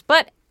games,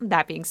 but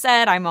that being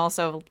said, I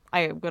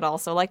would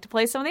also like to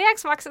play some of the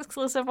Xbox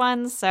exclusive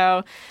ones.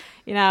 So,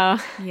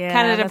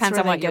 kind of depends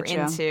on what you're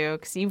into,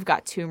 because you've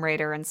got Tomb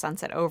Raider and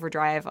Sunset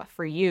Overdrive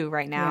for you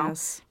right now.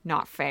 Yes.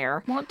 Not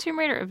fair. Won't Tomb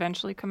Raider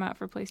eventually come out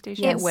for PlayStation?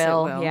 Yes, it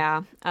will.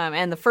 Yeah.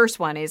 And the first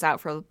one is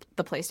out for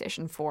the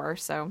PlayStation 4,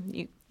 so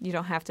you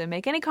don't have to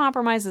make any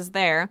compromises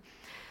there.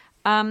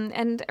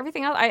 And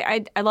everything else,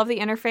 I love the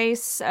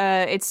interface.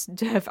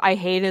 I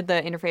hated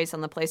the interface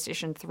on the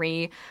PlayStation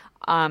 3,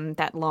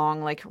 that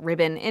long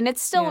ribbon, and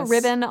it's still a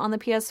ribbon on the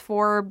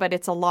PS4, but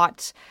it's a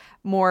lot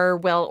more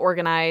well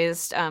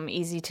organized,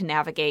 easy to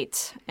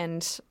navigate,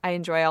 and I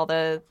enjoy all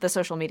the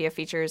social media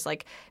features,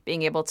 like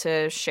being able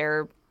to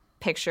share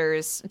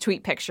pictures,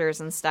 tweet pictures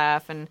and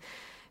stuff, and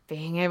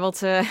being able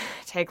to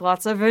take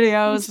lots of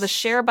videos. The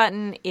share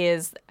button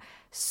is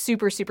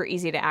super, super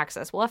easy to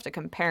access. We'll have to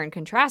compare and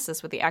contrast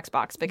this with the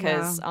Xbox,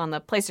 because on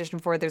the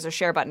PlayStation 4, there's a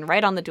share button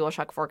right on the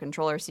DualShock 4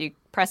 controller. So you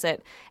press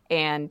it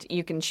and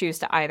you can choose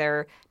to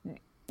either,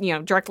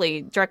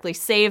 directly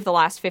save the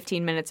last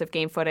 15 minutes of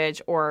game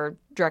footage, or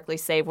directly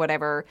save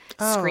whatever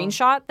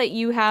screenshot that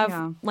you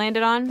have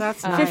landed on.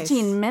 That's nice.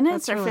 15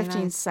 minutes or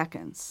 15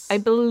 seconds? I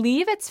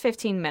believe it's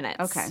 15 minutes.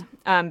 Okay.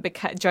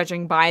 Because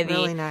judging by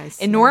the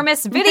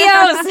enormous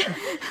videos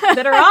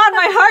that are on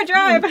my hard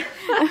drive.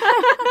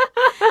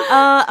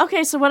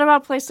 Okay, so what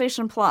about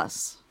PlayStation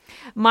Plus?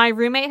 My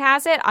roommate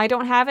has it. I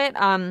don't have it.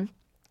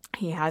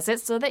 He has it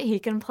so that he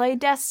can play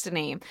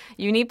Destiny.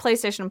 You need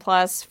PlayStation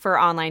Plus for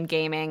online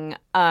gaming,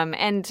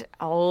 and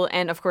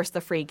of course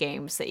the free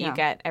games that you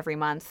get every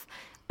month.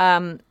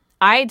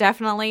 I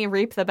definitely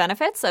reap the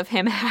benefits of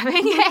him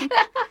having it.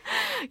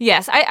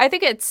 Yes, I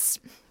think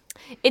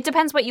it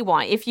depends what you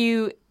want. If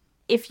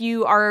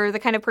you are the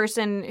kind of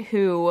person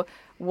who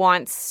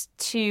wants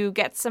to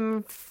get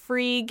some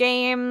free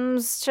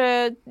games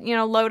to,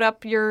 load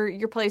up your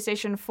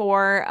PlayStation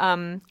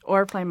 4,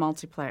 or play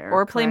multiplayer.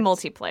 Or play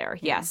multiplayer.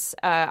 Yes.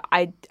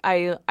 I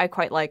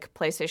quite like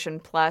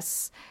PlayStation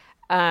Plus.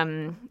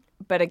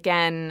 But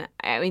again,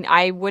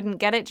 I wouldn't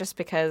get it just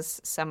because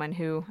someone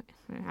who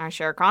I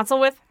share a console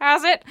with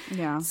has it.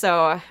 Yeah.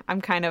 So I'm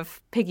kind of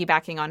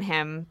piggybacking on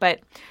him. But,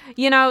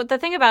 the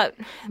thing about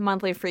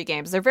monthly free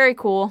games, they're very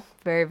cool.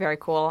 Very, very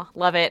cool.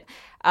 Love it.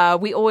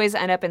 We always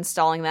end up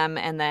installing them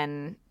and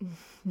then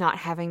not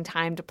having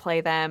time to play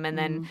them, and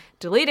then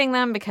deleting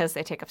them because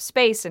they take up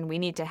space and we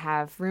need to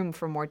have room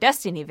for more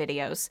Destiny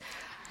videos.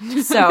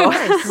 So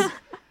it's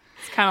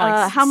kind of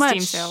like how Steam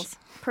much sales.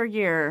 Per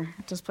year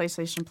does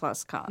PlayStation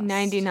Plus cost?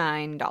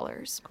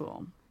 $99.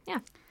 Cool. Yeah.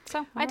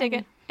 So I dig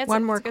it. It's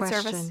One a more good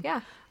question. service.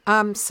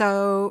 Yeah.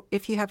 So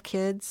if you have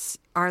kids,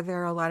 are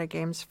there a lot of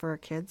games for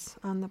kids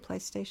on the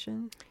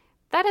PlayStation?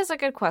 That is a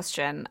good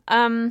question.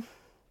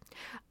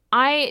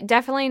 I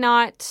definitely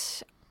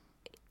not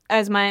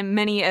as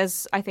many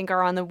as I think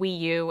are on the Wii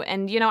U.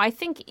 And, I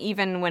think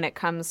even when it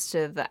comes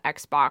to the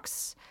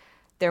Xbox,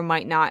 they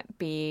might not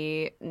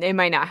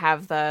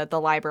have the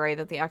library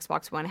that the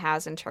Xbox One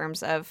has in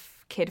terms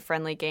of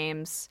kid-friendly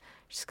games.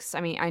 Just 'cause,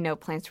 I know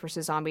Plants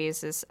vs.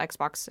 Zombies is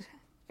Xbox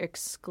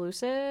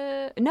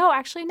exclusive. No,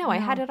 actually, no. I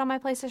had it on my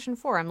PlayStation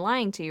 4. I'm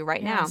lying to you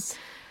right now.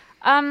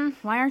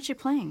 Why aren't you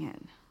playing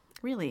it?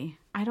 Really?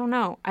 I don't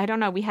know.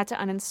 We had to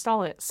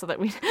uninstall it so that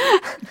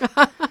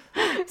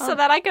so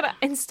that I could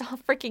install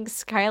freaking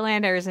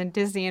Skylanders and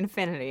Disney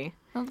Infinity.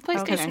 Well, the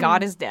PlayStation. Because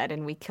God is dead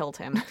and we killed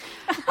him.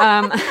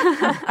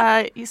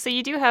 So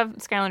you do have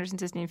Skylanders and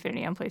Disney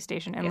Infinity on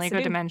PlayStation, and Yes, Lego I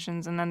do.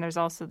 Dimensions, and then there's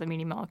also the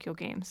Media Molecule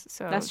games.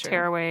 So That's true.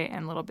 Tearaway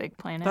and Little Big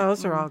Planet.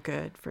 Those are all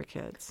good for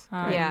kids.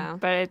 Yeah.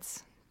 But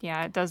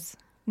it does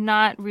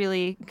not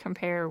really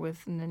compare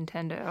with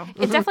Nintendo.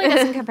 It definitely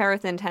doesn't compare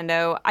with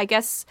Nintendo. I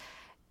guess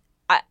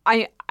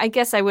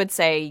I would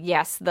say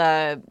yes,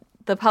 the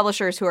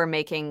publishers who are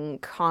making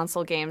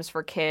console games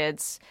for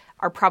kids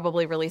are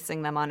probably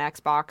releasing them on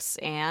Xbox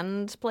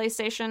and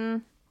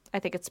PlayStation. I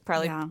think it's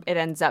probably it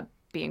ends up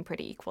being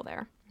pretty equal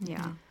there.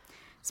 Yeah.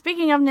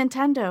 Speaking of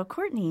Nintendo,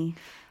 Courtney,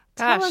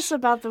 tell us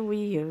about the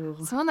Wii U.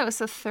 Someone that was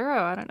so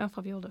thorough. I don't know if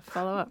I'll be able to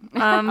follow up.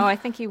 I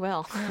think you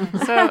will.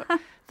 So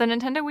the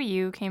Nintendo Wii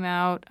U came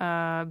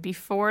out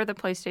before the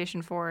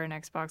PlayStation 4 and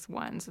Xbox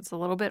One, so it's a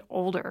little bit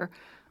older.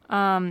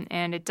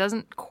 And it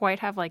doesn't quite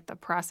have like the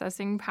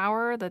processing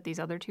power that these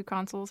other two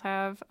consoles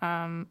have.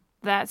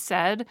 That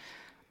said,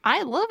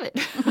 I love it.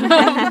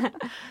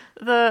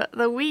 The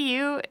Wii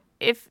U,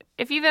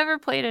 if you've ever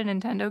played a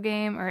Nintendo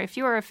game, or if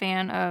you are a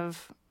fan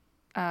of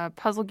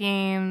puzzle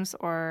games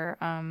or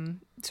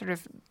sort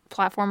of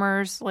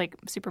platformers like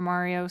Super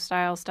Mario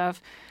style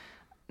stuff,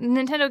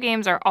 Nintendo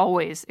games are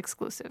always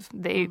exclusive.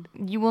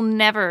 You will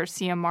never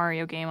see a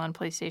Mario game on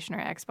PlayStation or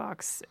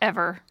Xbox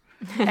ever.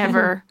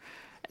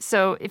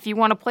 So if you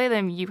want to play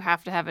them, you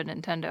have to have a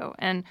Nintendo.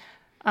 And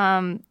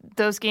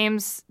those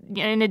games,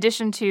 in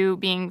addition to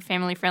being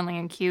family-friendly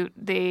and cute,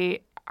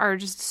 they are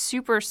just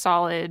super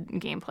solid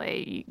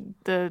gameplay.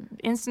 The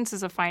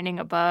instances of finding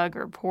a bug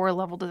or poor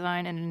level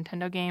design in a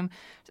Nintendo game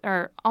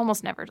are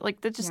almost never.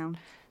 Like,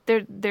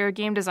 their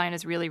game design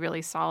is really,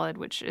 really solid,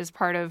 which is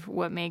part of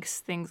what makes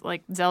things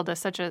like Zelda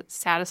such a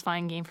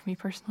satisfying game for me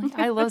personally.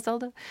 I love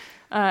Zelda.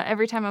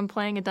 Every time I'm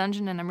playing a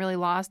dungeon and I'm really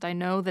lost, I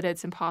know that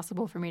it's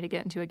impossible for me to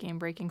get into a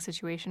game-breaking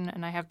situation,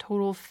 and I have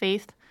total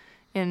faith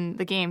in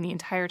the game the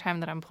entire time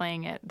that I'm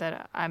playing it,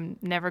 that I'm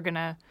never going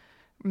to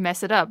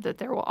mess it up, that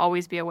there will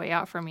always be a way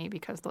out for me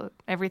because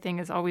everything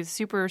is always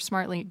super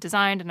smartly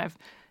designed, and I've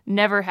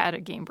never had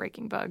a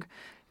game-breaking bug.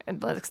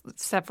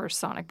 Except for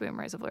Sonic Boom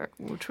Rise of Lyric,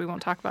 which we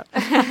won't talk about.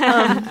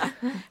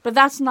 But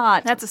that's a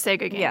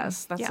Sega game.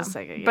 Yes, that's a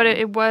Sega game. But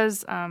it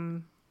was,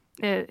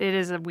 it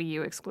is a Wii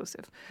U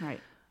exclusive.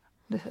 Right.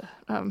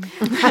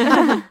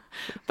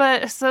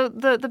 But so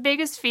the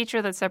biggest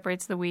feature that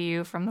separates the Wii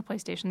U from the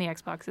PlayStation, the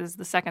Xbox, is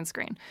the second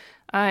screen.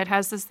 It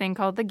has this thing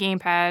called the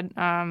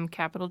gamepad,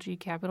 capital G,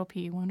 capital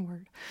P, one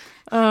word,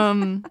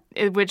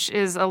 which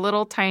is a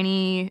little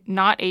tiny,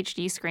 not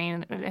HD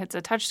screen. It's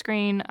a touch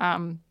screen.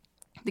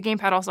 The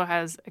gamepad also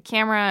has a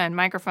camera and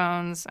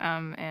microphones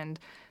and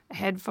a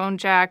headphone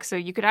jack. So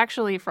you could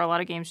actually, for a lot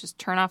of games, just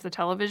turn off the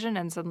television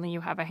and suddenly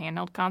you have a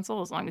handheld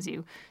console as long as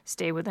you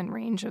stay within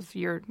range of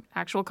your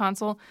actual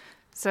console.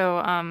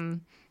 So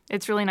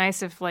it's really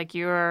nice if like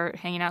you're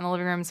hanging out in the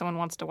living room and someone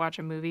wants to watch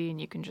a movie and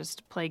you can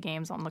just play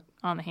games on the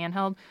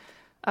handheld.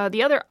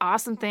 The other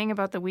awesome thing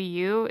about the Wii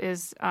U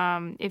is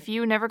if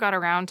you never got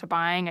around to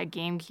buying a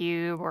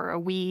GameCube or a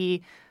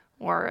Wii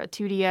or a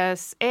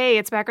 2DS, A,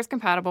 it's backwards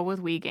compatible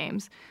with Wii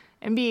games,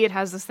 and B, it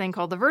has this thing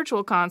called the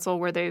Virtual Console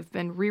where they've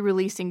been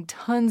re-releasing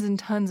tons and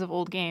tons of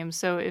old games.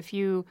 So if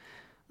you,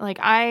 like,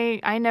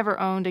 I never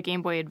owned a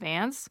Game Boy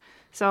Advance,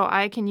 so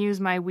I can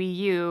use my Wii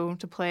U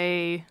to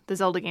play the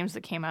Zelda games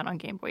that came out on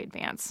Game Boy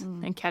Advance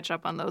and catch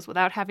up on those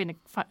without having to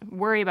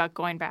worry about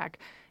going back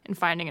and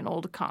finding an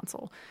old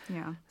console.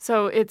 Yeah.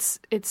 So it's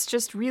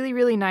just really,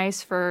 really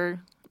nice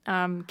for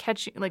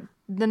catching, like,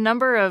 the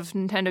number of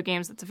Nintendo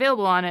games that's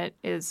available on it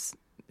is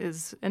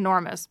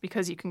enormous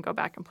because you can go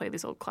back and play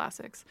these old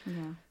classics.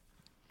 Yeah.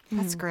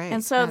 That's great.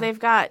 And so they've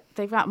got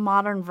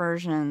modern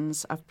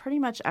versions of pretty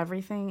much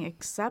everything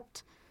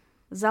except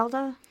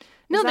Zelda.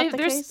 Is that the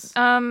case?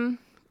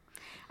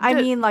 I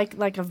mean,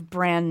 like of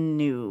brand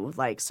new.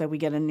 Like, so we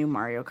get a new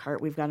Mario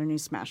Kart. We've got a new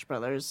Smash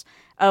Brothers.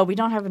 Oh, we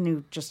don't have a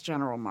new just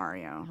general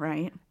Mario,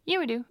 right? Yeah,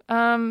 we do.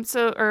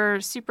 Or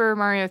Super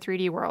Mario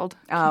 3D World.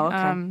 Oh,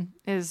 okay.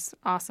 Is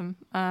awesome.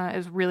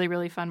 Is really,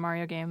 really fun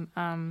Mario game.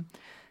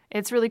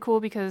 It's really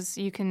cool because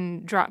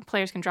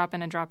players can drop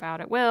in and drop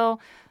out at will.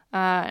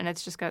 And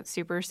it's just got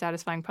super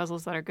satisfying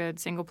puzzles that are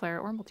good single player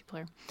or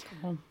multiplayer.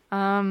 Cool.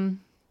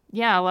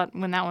 Yeah,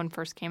 when that one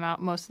first came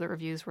out, most of the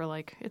reviews were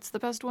like, it's the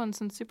best one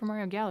since Super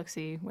Mario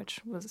Galaxy,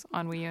 which was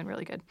on Wii U and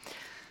really good.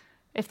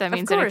 If that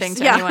means anything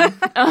to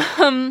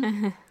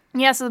anyone.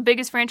 Yeah, so the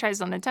biggest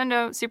franchise on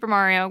Nintendo, Super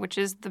Mario, which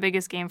is the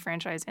biggest game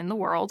franchise in the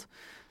world.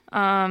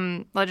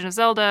 Legend of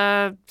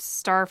Zelda,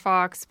 Star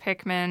Fox,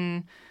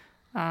 Pikmin,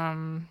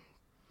 Splatoon.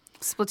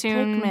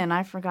 Pikmin,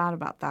 I forgot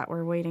about that.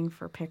 We're waiting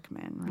for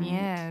Pikmin, right?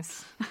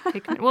 Yes.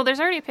 Pikmin. Well, there's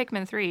already a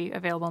Pikmin 3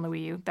 available on the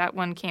Wii U. That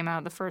one came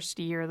out the first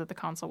year that the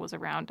console was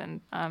around,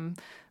 and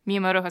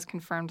Miyamoto has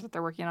confirmed that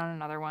they're working on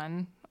another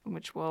one,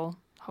 which will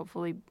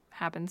hopefully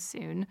happen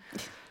soon.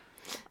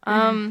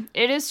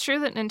 It is true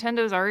that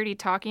Nintendo's already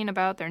talking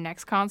about their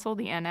next console,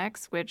 the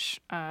NX, which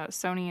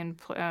Sony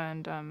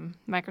and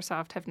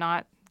Microsoft have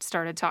not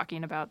started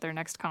talking about their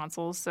next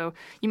consoles. So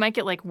you might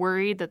get like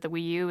worried that the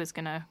Wii U is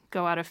going to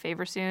go out of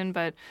favor soon,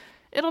 but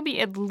it'll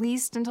be at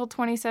least until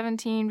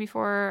 2017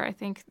 before I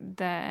think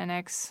the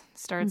NX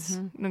starts,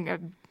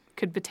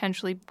 could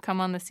potentially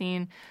come on the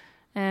scene.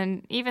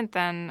 And even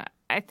then,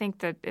 I think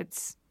that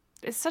it's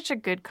such a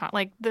good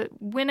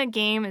when a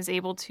game is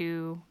able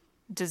to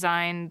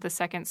design the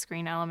second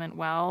screen element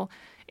well,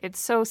 it's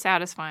so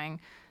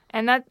satisfying.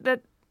 And that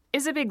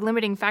is a big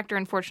limiting factor,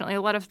 unfortunately.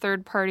 A lot of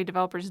third-party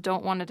developers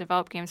don't want to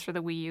develop games for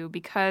the Wii U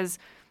because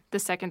the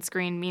second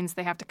screen means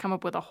they have to come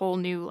up with a whole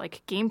new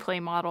like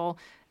gameplay model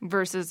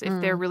versus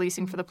if they're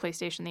releasing for the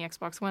PlayStation, the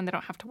Xbox One, they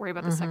don't have to worry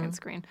about the second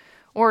screen.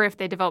 Or if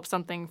they develop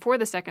something for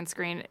the second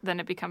screen, then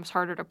it becomes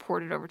harder to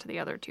port it over to the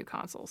other two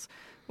consoles,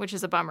 which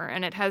is a bummer.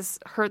 And it has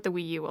hurt the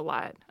Wii U a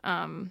lot.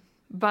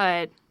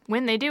 But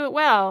when they do it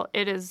well,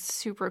 it is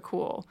super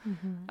cool.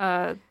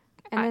 And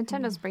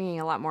Nintendo's bringing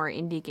a lot more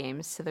indie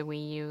games to the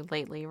Wii U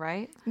lately,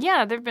 right?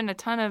 Yeah, there have been a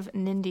ton of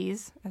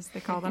nindies, as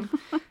they call them,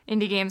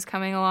 indie games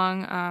coming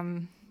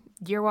along.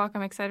 Yearwalk,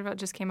 I'm excited about,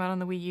 just came out on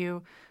the Wii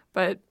U.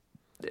 But,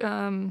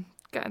 God,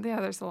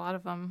 yeah, there's a lot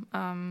of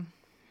them,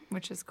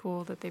 which is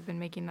cool that they've been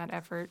making that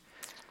effort.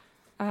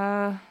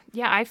 Yeah,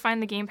 I find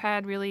the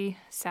gamepad really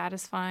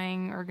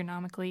satisfying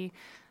ergonomically.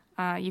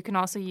 You can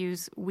also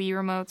use Wii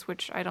remotes,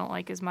 which I don't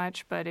like as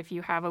much, but if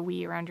you have a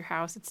Wii around your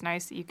house, it's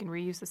nice that you can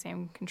reuse the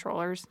same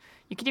controllers.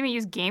 You can even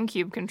use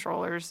GameCube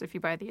controllers if you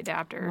buy the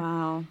adapter.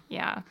 Wow.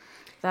 Yeah.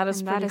 That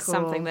is pretty cool.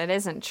 Something that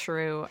isn't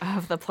true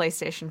of the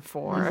PlayStation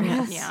 4.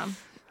 Yes. Yeah.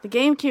 The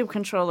GameCube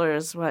controller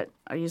is what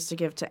I used to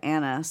give to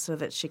Anna so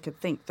that she could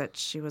think that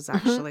she was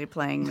actually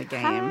playing the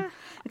game.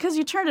 Because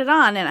you turn it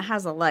on and it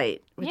has a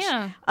light, which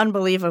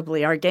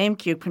unbelievably, our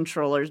GameCube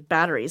controller's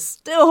batteries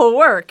still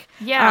work.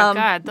 Yeah,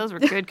 God, those were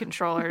good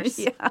controllers.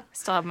 Yeah. I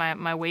still have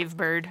my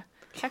Wavebird.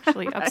 It's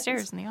actually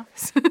upstairs in the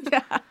office.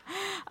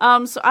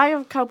 So I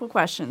have a couple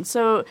questions.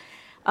 So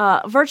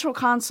Virtual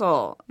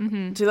Console,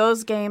 do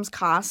those games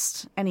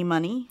cost any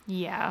money?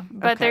 Yeah,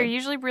 but they're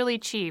usually really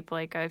cheap.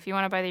 Like if you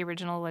want to buy the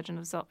original Legend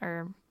of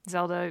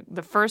Zelda,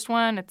 the first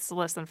one, it's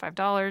less than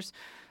 $5.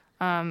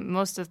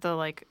 Most of the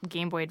like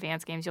Game Boy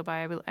Advance games you'll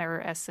buy,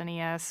 or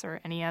SNES or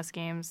NES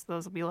games,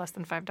 those will be less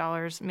than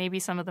 $5. Maybe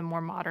some of the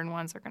more modern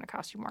ones are going to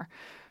cost you more,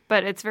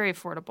 but it's very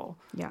affordable.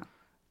 Yeah.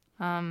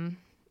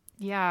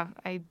 Yeah,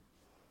 I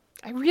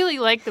really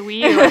like the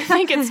Wii U. I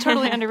think it's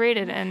totally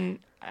underrated, and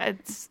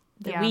it's.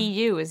 The Wii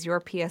U is your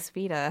PS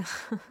Vita.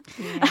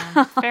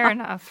 Yeah, fair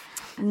enough.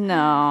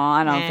 No,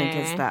 I don't think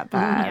it's that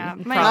bad. Yeah,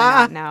 Probably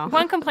not, no.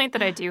 One complaint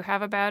that I do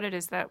have about it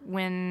is that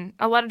when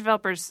a lot of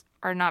developers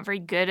are not very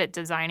good at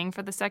designing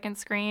for the second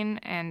screen,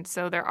 and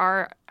so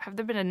have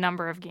there been a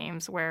number of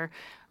games where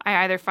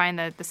I either find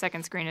that the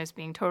second screen is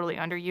being totally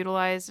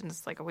underutilized and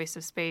it's like a waste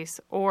of space,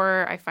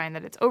 or I find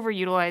that it's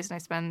overutilized and I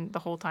spend the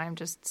whole time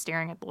just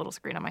staring at the little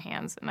screen on my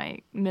hands and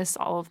I miss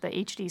all of the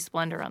HD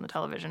splendor on the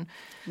television.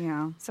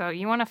 Yeah. So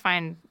you want to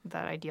find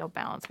that ideal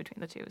balance between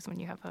the two is when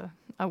you have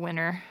a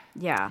winner.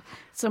 Yeah.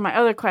 So my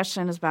other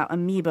question is about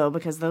Amiibo,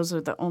 because those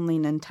are the only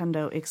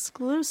Nintendo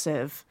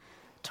exclusive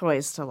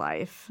toys to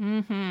life.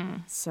 Mm-hmm.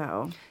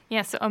 So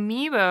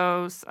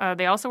Amiibos,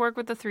 they also work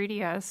with the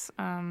 3DS.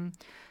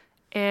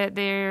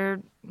 They're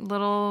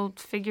little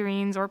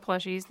figurines or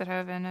plushies that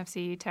have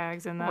NFC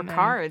tags in them.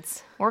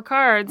 Or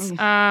cards.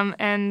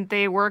 And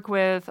they work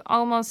with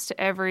almost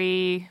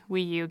every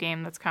Wii U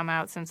game that's come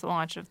out since the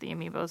launch of the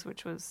Amiibos,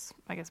 which was,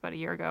 I guess, about a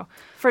year ago.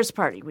 First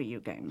party Wii U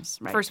games,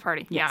 right? First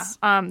party, yes.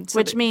 Yeah.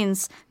 Which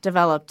means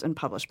developed and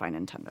published by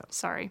Nintendo.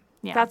 Sorry.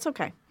 Yeah. That's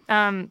okay.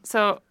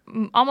 So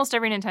almost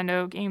every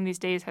Nintendo game these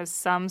days has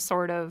some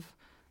sort of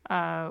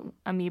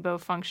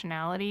Amiibo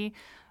functionality,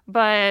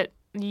 but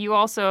you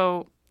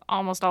also,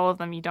 almost all of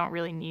them, you don't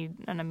really need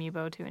an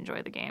Amiibo to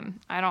enjoy the game.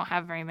 I don't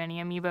have very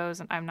many Amiibos,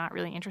 and I'm not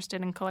really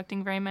interested in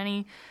collecting very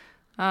many.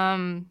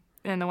 And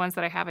the ones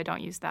that I have, I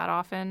don't use that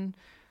often.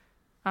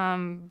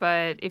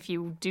 But if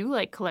you do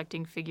like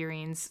collecting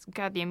figurines,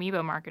 God, the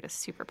Amiibo market is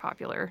super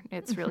popular.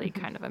 It's really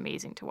kind of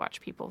amazing to watch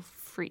people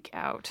freak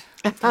out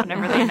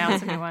whenever they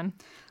announce a new one.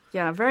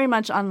 Yeah, very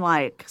much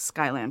unlike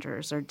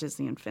Skylanders or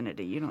Disney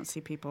Infinity. You don't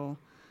see people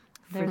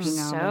They're freaking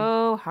out.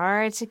 so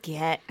hard to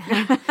get.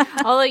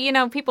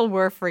 Although, people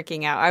were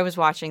freaking out. I was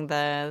watching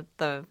the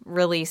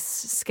release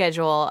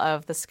schedule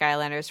of the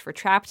Skylanders for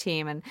Trap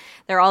Team, and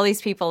there are all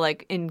these people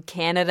like in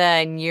Canada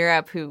and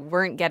Europe who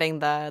weren't getting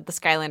the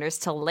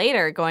Skylanders till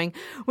later, going,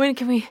 when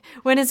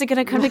is it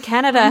going to come to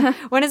Canada?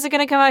 When is it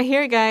going to come out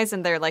here, guys?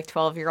 And they're like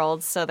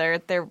 12-year-olds, so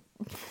they're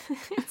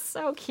it's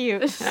so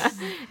cute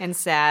and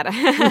sad.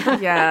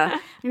 Yeah.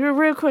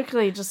 Real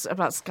quickly, just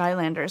about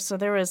Skylanders. So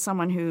there was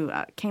someone who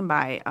came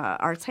by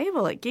our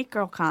table at Geek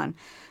Girl Con,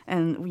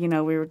 and we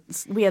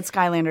had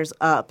Skylanders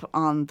up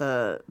on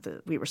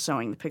we were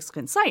showing the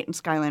Pixelkin site, and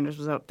Skylanders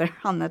was up there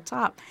on the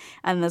top.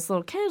 And this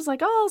little kid was like,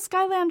 "Oh,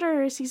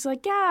 Skylanders!" He's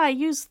like, "Yeah, I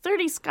used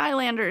 30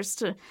 Skylanders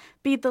to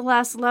beat the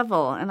last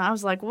level." And I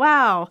was like,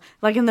 "Wow!"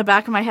 Like in the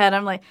back of my head,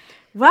 I'm like,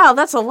 wow,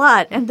 that's a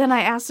lot. And then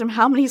I asked him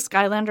how many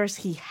Skylanders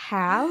he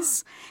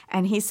has,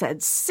 and he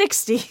said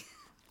 60.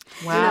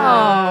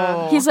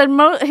 Wow. He said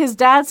his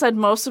dad said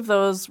most of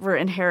those were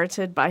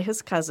inherited by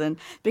his cousin,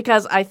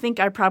 because I think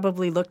I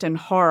probably looked in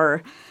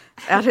horror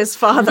at his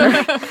father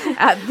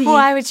at the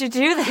Why would you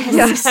do this?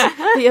 yes,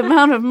 the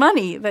amount of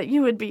money that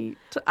you would be.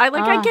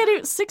 I get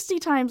it 60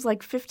 times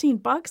like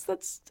 $15.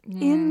 That's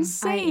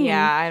insane.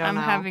 I don't I'm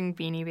know. having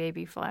Beanie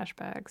Baby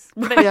flashbacks.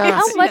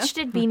 How much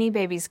did Beanie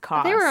Babies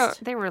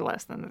cost? They were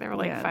less than they were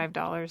like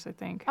 $5, I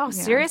think. Oh,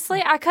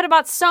 seriously? I could have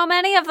bought so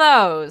many of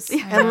those.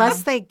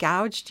 Unless they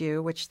gouged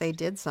you, which they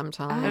did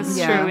sometimes.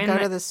 That's true. Go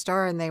to the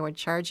store and they would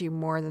charge you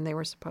more than they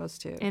were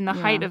supposed to. In the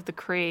height of the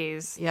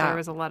craze, Yeah. there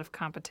was a lot of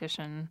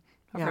competition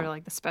over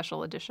like the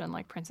special edition,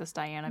 like Princess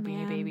Diana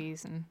Beanie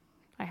Babies, and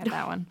I had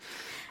that one.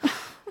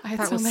 I had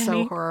That was many.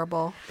 so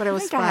horrible, but it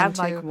was I fun had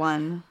too. like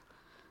one.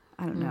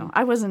 I don't know.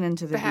 I wasn't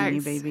into the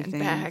Beanie Baby and thing.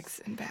 bags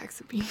and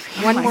bags of Beanie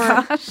Babies. One more.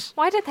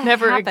 Why did that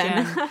Never happen?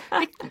 again.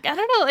 I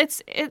don't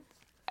know.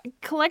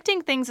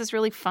 Collecting things is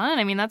really fun.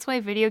 I mean, that's why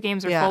video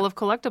games are full of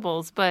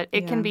collectibles, but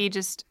it can be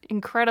just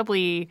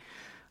incredibly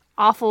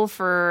awful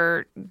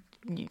for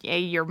A,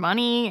 your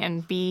money,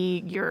 and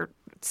B, your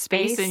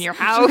space in your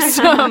house.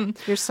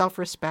 Your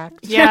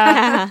self-respect.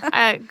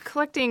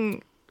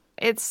 Collecting,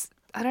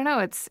 I don't know,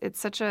 it's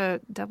such a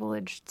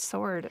double-edged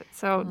sword.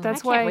 So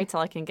that's I why can't wait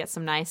till I can get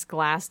some nice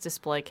glass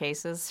display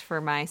cases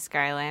for my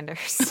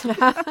Skylanders.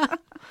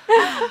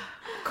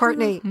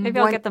 Courtney, Maybe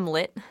I'll get them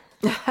lit.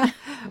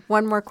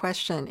 one more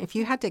question. If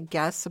you had to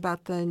guess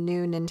about the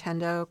new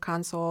Nintendo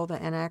console, the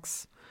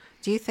NX,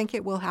 do you think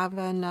it will have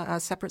a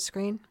separate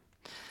screen?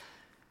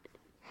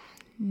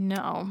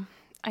 No,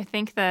 I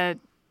think that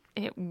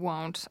it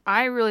won't.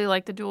 I really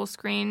like the dual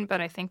screen,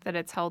 but I think that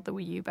it's held the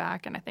Wii U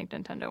back, and I think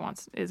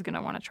Nintendo is going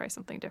to want to try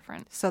something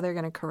different. So they're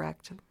going to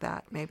correct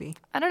that, maybe.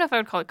 I don't know if I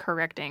would call it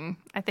correcting.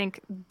 I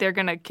think they're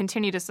going to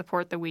continue to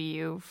support the Wii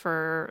U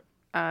for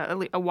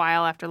a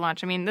while after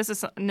launch. I mean,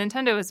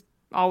 Nintendo has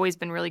always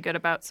been really good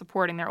about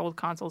supporting their old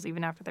consoles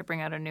even after they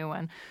bring out a new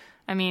one.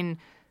 I mean,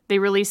 they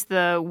released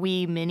the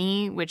Wii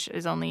Mini, which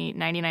is only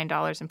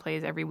 $99 and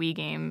plays every Wii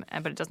game,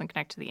 but it doesn't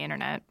connect to the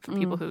internet for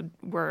people who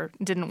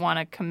didn't want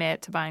to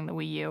commit to buying the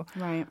Wii U.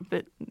 Right.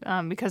 But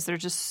because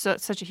there's just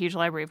such a huge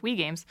library of Wii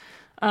games.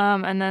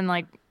 And then,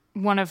 like,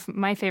 one of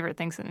my favorite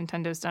things that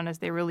Nintendo's done is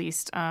they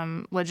released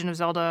Legend of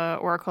Zelda,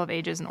 Oracle of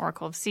Ages, and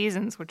Oracle of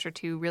Seasons, which are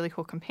two really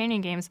cool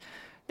companion games.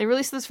 They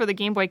released this for the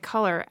Game Boy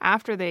Color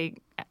after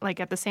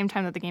at the same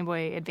time that the Game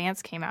Boy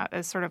Advance came out,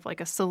 as sort of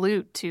like a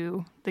salute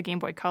to the Game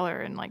Boy Color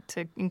and like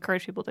to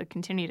encourage people to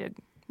continue to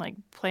like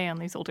play on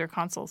these older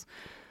consoles.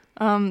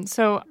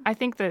 So I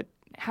think that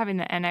having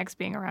the NX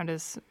being around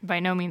is by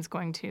no means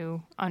going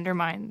to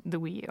undermine the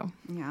Wii U.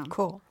 Yeah.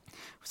 Cool.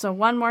 So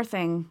one more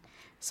thing.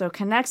 So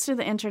connects to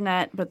the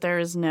internet, but there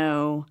is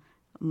no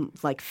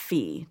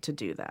fee to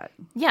do that.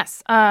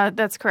 Yes,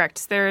 that's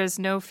correct. There is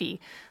no fee.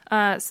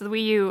 So the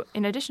Wii U,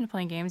 in addition to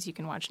playing games, you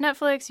can watch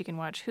Netflix, you can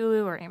watch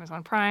Hulu or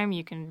Amazon Prime,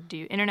 you can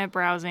do internet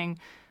browsing,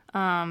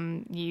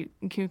 you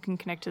can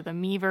connect to the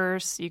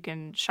Miiverse, you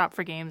can shop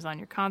for games on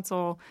your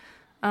console.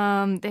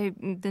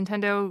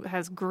 Nintendo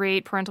has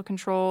great parental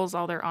controls.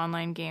 All their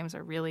online games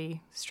are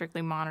really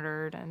strictly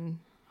monitored,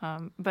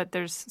 but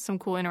there's some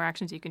cool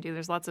interactions you can do.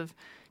 There's lots of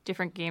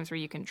different games where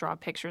you can draw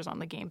pictures on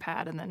the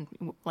gamepad, and then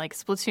like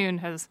Splatoon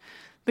has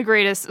the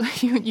greatest.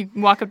 You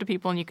walk up to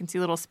people and you can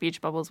see little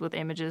speech bubbles with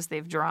images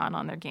they've drawn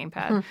on their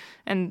gamepad,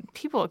 and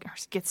people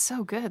get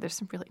so good. There's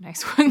some really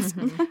nice ones,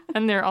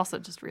 and they're also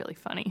just really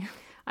funny.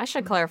 I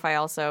should clarify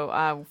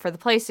also, for the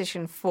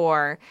PlayStation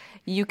 4,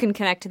 you can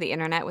connect to the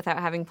internet without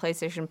having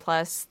PlayStation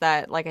Plus.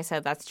 That, like I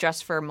said, that's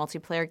just for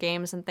multiplayer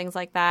games and things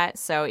like that.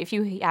 So if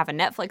you have a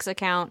Netflix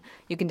account,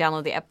 you can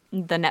download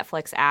the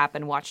Netflix app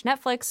and watch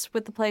Netflix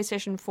with the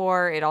PlayStation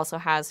 4. It also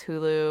has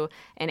Hulu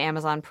and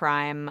Amazon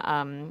Prime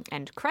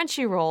and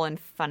Crunchyroll and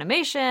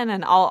Funimation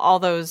and all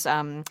those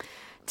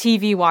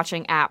TV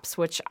watching apps,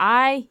 which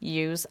I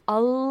use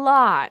a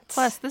lot.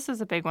 Plus, this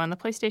is a big one. The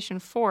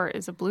PlayStation 4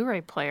 is a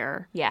Blu-ray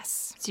player.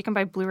 Yes. So you can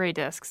buy Blu-ray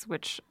discs,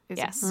 which is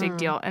a big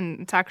deal.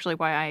 And it's actually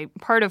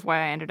part of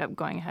why I ended up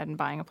going ahead and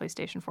buying a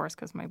PlayStation 4 is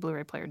because my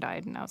Blu-ray player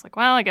died. And I was like,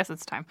 well, I guess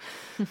it's time.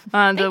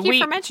 Thank you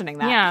for mentioning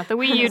that. Yeah, the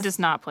Wii U does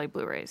not play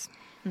Blu-rays.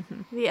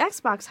 The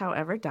Xbox,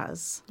 however,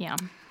 does. Yeah.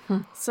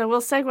 So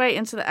we'll segue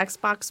into the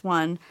Xbox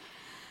One.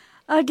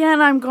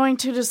 Again, I'm going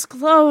to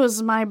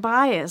disclose my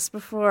bias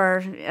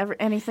before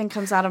anything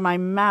comes out of my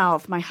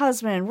mouth. My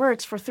husband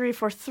works for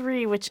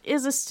 343, which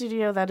is a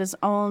studio that is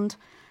owned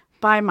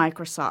by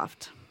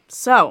Microsoft.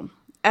 So,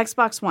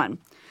 Xbox One.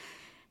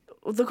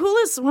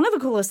 One of the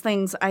coolest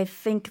things I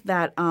think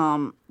that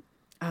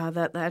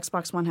that the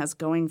Xbox One has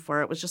going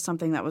for it was just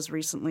something that was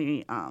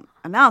recently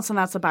announced, and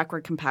that's the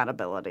backward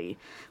compatibility,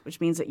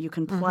 which means that you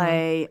can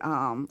play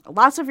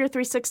lots of your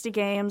 360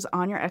 games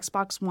on your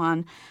Xbox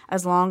One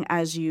as long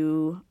as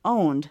you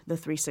owned the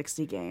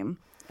 360 game.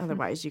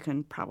 Otherwise, you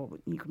can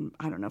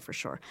I don't know for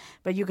sure,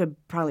 but you could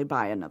probably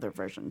buy another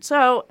version.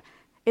 So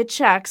it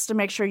checks to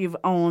make sure you've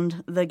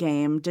owned the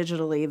game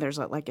digitally. There's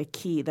a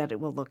key that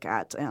it will look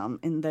at,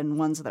 and then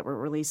ones that were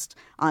released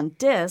on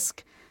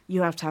disc,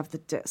 you have to have the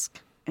disc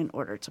in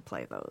order to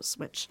play those,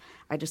 which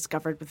I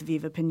discovered with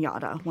Viva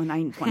Pinata. When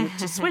I wanted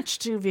to switch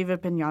to Viva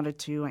Pinata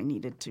 2, I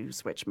needed to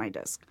switch my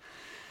disc.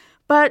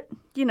 But,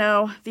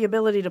 the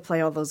ability to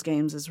play all those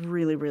games is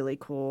really, really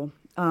cool.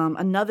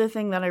 Another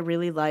thing that I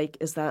really like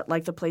is that,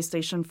 like the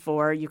PlayStation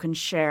 4, you can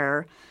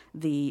share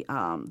the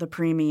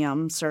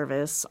premium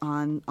service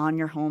on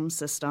your home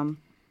system.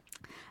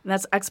 And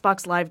that's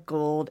Xbox Live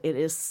Gold. It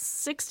is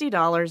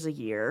 $60 a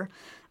year.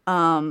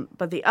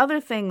 But the other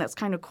thing that's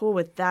kind of cool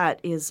with that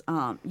is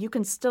you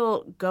can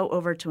still go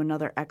over to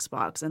another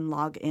Xbox and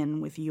log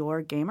in with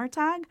your gamer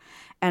tag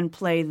and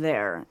play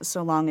there,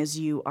 so long as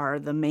you are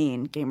the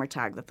main gamer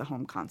tag that the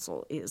home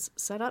console is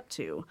set up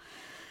to.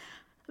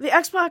 The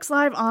Xbox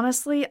Live,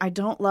 honestly, I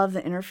don't love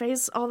the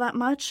interface all that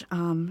much.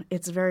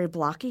 It's very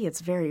blocky.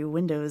 It's very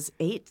Windows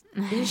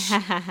 8-ish.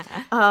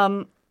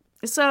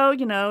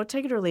 So,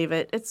 take it or leave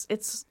it.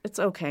 It's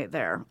okay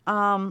there.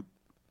 But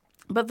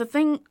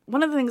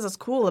one of the things that's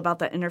cool about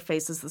that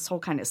interface is this whole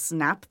kind of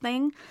snap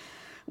thing,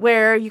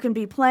 where you can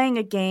be playing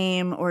a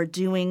game or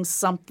doing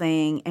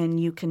something and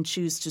you can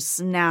choose to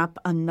snap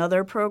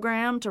another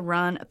program to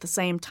run at the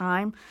same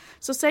time.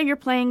 So say you're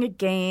playing a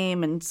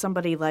game and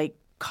somebody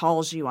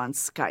calls you on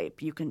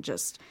Skype. You can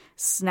just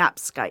snap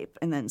Skype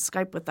and then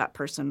Skype with that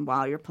person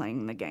while you're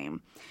playing the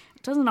game.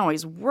 It doesn't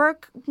always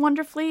work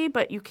wonderfully,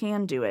 but you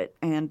can do it.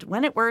 And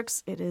when it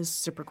works, it is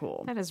super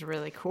cool. That is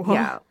really cool.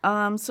 Yeah.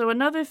 So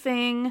another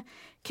thing,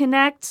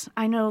 Kinect.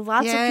 I know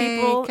lots of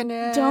people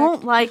Kinect.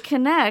 Don't like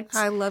Kinect.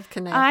 I love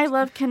Kinect. I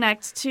love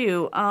Kinect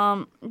too,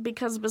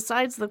 because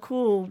besides the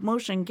cool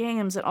motion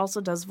games, it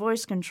also does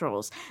voice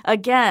controls.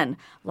 Again,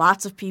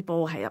 lots of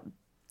people have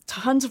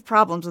tons of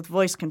problems with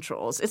voice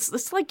controls.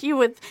 It's like you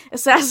with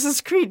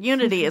Assassin's Creed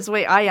Unity is the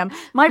way I am.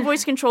 My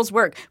voice controls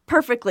work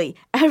perfectly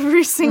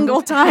every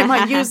single time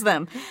I use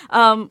them.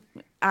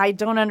 I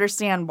don't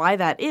understand why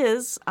that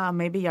is.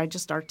 Maybe I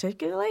just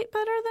articulate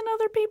better than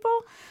other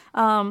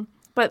people.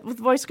 But with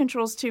voice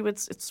controls too,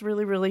 it's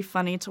really, really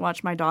funny to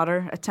watch my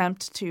daughter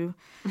attempt to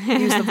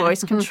use the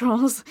voice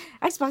controls.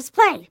 Xbox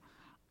play!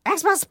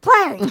 Xbox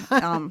play!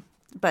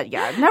 But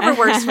yeah, it never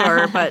works for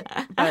her, but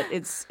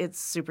it's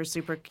super,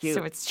 super cute.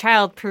 So it's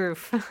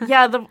child-proof.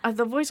 Yeah,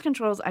 the voice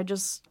controls I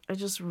just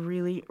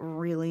really,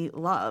 really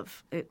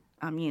love.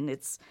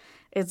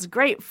 It's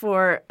great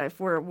for if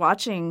we're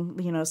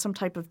watching, some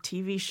type of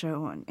TV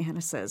show and Anna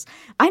says,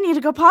 I need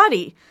to go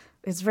potty.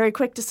 It's very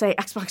quick to say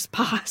Xbox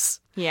pause.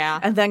 Yeah.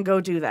 And then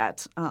go do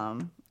that.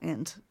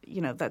 And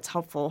that's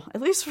helpful,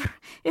 at least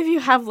if you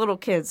have little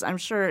kids. I'm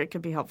sure it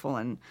could be helpful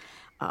in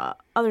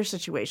other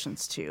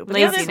situations too. But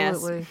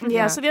Laziness.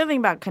 Yeah, so the other thing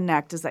about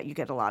Kinect is that you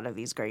get a lot of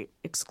these great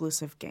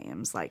exclusive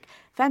games like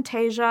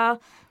Fantasia,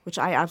 which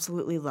I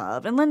absolutely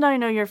love. And Linda, I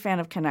know you're a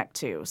fan of Kinect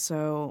too,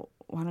 so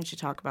why don't you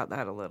talk about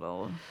that a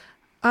little?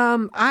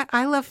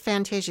 I love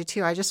Fantasia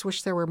too. I just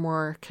wish there were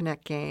more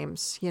Kinect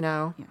games.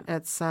 Yeah.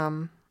 It's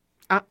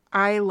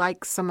I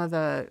like some of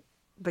the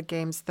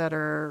games that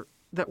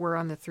were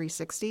on the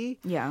 360.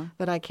 Yeah.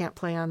 That I can't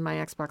play on my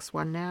Xbox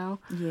One now.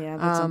 Yeah,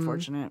 that's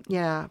unfortunate.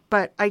 Yeah,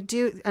 but I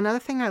do. Another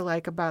thing I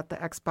like about the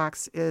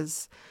Xbox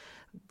is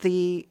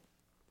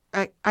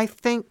I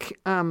think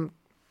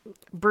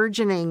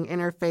burgeoning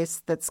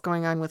interface that's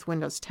going on with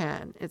Windows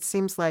 10. It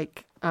seems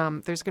like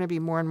there's going to be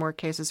more and more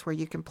cases where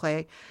you can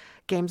play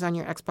games on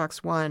your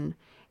Xbox One,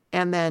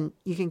 and then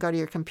you can go to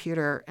your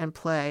computer and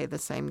play the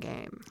same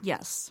game.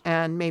 Yes.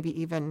 And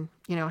maybe even,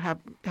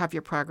 have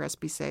your progress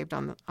be saved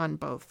on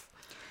both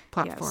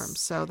platforms.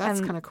 Yes. So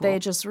that's kind of cool. They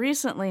just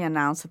recently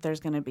announced that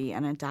there's going to be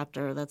an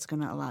adapter that's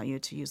going to allow you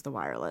to use the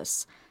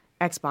wireless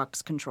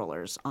Xbox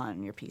controllers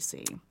on your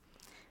PC,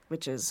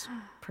 which is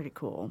pretty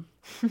cool.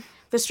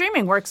 The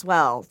streaming works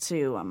well,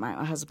 too.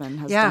 My husband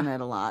has done it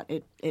a lot.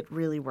 It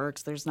really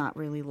works. There's not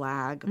really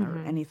lag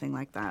or anything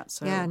like that.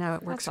 So yeah, no,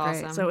 it works that's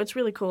great. awesome. So it's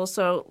really cool.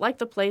 So like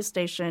the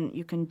PlayStation,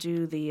 you can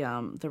do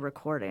the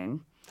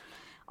recording.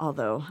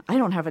 Although I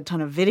don't have a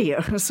ton of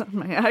videos on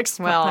my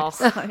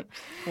Xbox.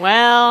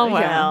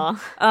 Well.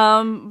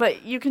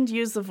 But you can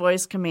use the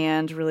voice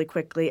command really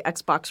quickly.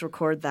 Xbox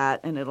record that,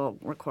 and it'll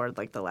record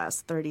like the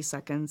last 30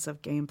 seconds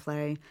of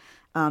gameplay.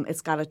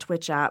 It's got a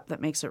Twitch app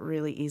that makes it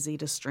really easy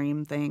to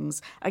stream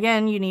things.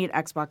 Again, you need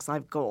Xbox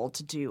Live Gold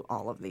to do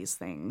all of these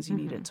things. You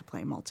need it to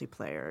play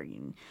multiplayer.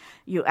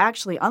 You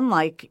actually,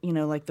 unlike,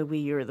 like the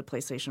Wii U or the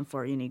PlayStation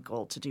 4, you need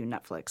Gold to do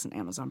Netflix and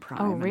Amazon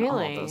Prime Oh, really? and all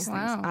of those things.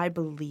 Wow. I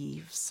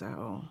believe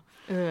so.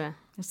 Ugh.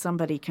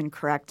 Somebody can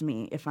correct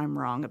me if I'm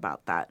wrong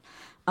about that.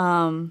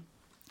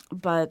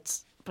 But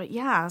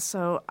yeah,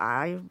 so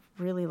I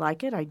really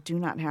like it. I do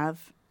not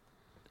have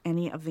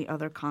any of the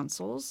other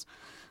consoles.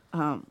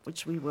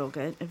 Which we will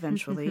get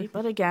eventually.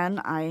 But again,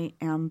 I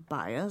am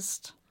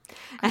biased.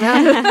 I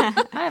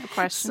have a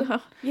question. So,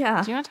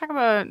 yeah. Do you want to talk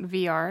about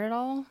VR at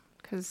all?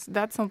 Because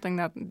that's something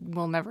that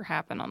will never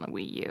happen on the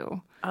Wii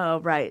U.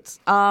 Oh, right.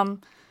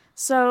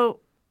 So,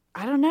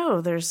 I don't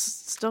know. There's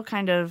still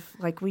kind of,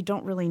 we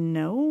don't really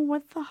know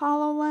what the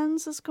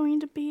HoloLens is going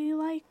to be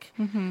like.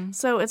 Mm-hmm.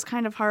 So, it's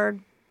kind of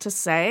hard to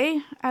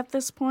say at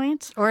this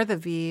point. Or the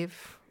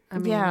Vive.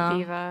 Yeah.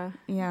 Viva.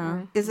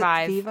 Yeah. Is it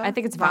Vive. Viva? I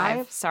think it's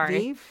Vive.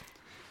 Sorry. Vive?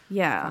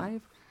 Yeah.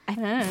 Vive?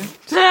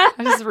 I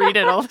just read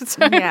it all the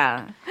time.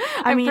 Yeah.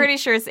 I'm pretty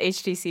sure it's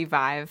HTC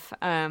Vive,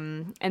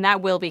 and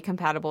that will be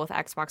compatible with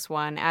Xbox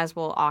One, as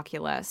will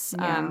Oculus.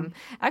 Yeah.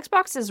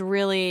 Xbox is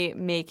really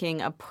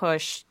making a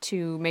push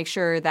to make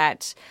sure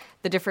that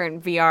the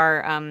different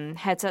VR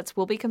headsets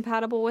will be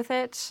compatible with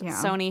it. Yeah.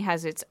 Sony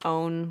has its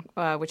own,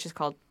 which is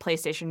called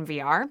PlayStation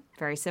VR.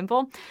 Very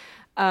simple.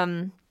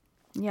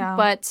 Yeah.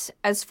 But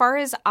as far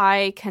as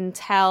I can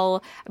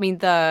tell, I mean,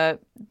 the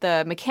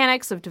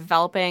mechanics of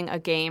developing a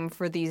game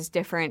for these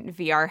different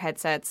VR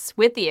headsets,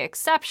 with the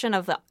exception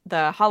of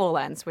the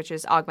HoloLens, which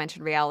is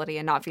augmented reality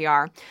and not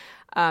VR,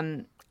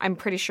 I'm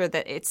pretty sure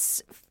that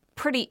it's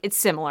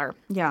similar.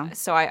 Yeah.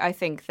 So I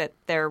think that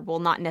there will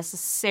not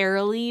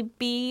necessarily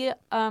be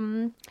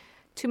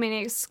too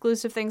many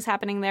exclusive things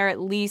happening there, at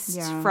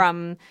least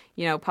from,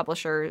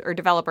 publishers or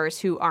developers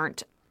who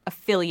aren't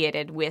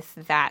affiliated with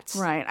that.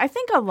 Right. I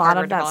think a lot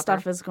of that developer.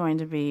 stuff is going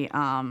to be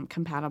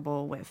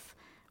compatible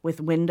with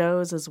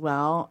Windows as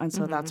well. And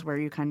so that's where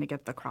you kind of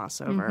get the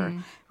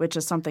crossover, which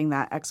is something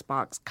that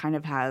Xbox kind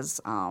of has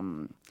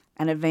an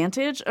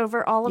advantage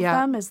over all of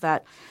them, is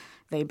that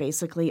they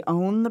basically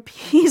own the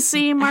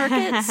PC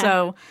market.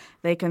 So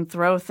they can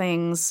throw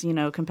things,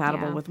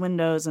 compatible with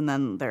Windows, and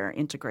then they're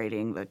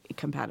integrating the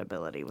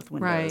compatibility with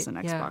Windows and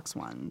Xbox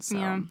One. So.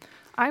 Yeah.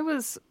 I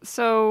was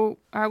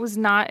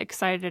not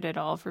excited at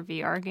all for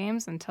VR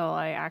games until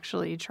I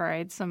actually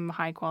tried some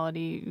high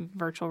quality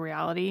virtual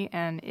reality,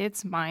 and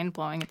it's mind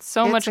blowing. It's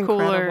much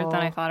cooler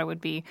than I thought it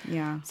would be.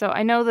 Yeah. So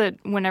I know that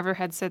whenever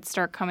headsets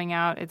start coming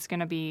out, it's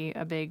going to be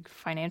a big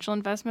financial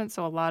investment.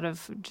 So a lot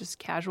of just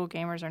casual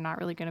gamers are not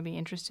really going to be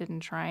interested in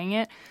trying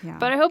it. Yeah.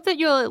 But I hope that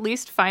you'll at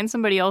least find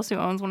somebody else who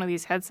owns one of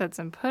these headsets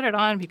and put it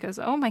on, because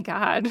oh my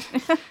god,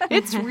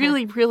 it's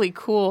really really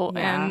cool.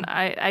 Yeah. And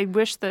I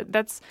wish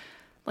that's.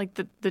 Like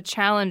the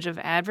challenge of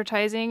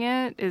advertising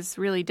it is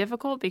really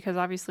difficult, because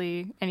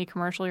obviously any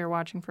commercial you're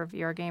watching for a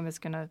VR game is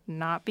going to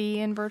not be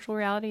in virtual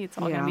reality. It's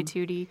all going to be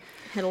 2D.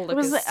 It'll look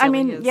as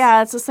silly as...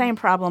 it's the same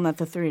problem that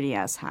the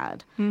 3DS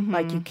had.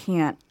 Like, you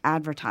can't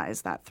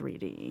advertise that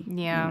 3D.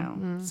 Yeah.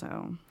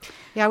 So.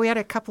 Yeah, we had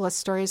a couple of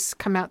stories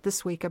come out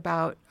this week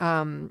about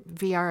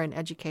VR in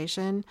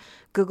education.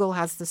 Google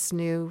has this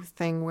new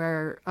thing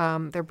where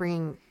they're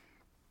bringing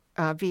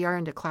VR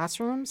into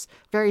classrooms.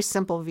 Very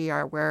simple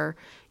VR where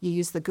you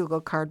use the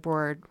Google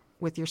Cardboard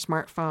with your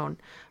smartphone.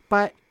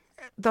 But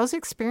those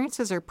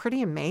experiences are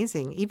pretty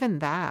amazing. Even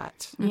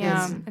that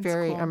is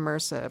very cool.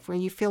 Immersive, where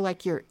you feel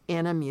like you're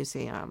in a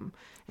museum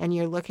and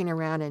you're looking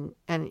around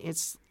and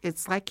it's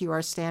like you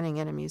are standing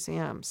in a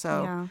museum.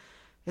 So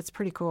it's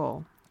pretty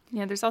cool.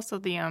 Yeah, there's also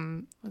the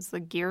was the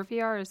Gear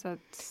VR, is that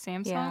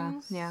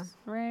Samsung's? Yeah.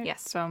 Right?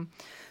 Yes. So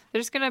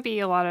there's going to be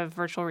a lot of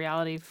virtual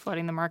reality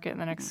flooding the market in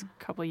the next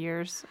couple of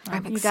years.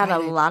 You got a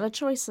lot of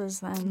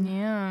choices then.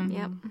 Yeah.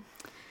 Yep.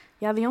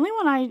 Yeah, the only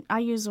one I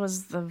used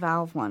was the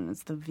Valve one.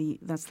 It's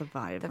that's the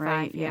Vive,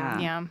 right? Vive,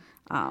 yeah.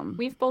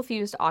 We've both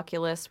used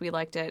Oculus. We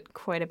liked it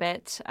quite a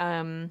bit.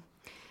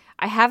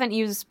 I haven't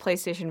used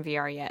PlayStation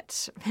VR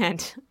yet,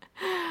 and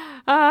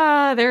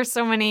there's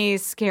so many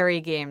scary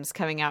games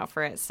coming out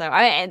for it. So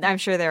I'm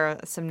sure there are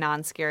some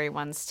non-scary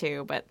ones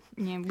too. But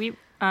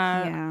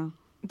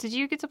did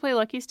you get to play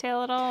Lucky's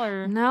Tale at all?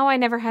 Or no, I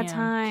never had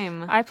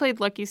time. I played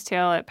Lucky's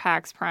Tale at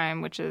PAX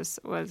Prime, which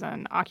was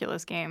an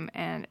Oculus game,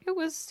 and it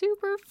was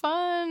super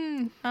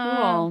fun.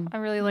 Cool. I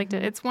really liked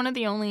it. It's one of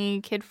the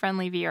only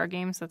kid-friendly VR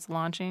games that's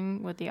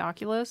launching with the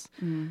Oculus,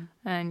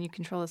 and you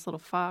control this little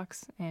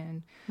fox,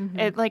 and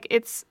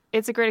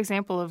it's a great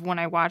example of when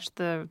I watched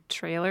the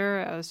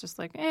trailer, I was just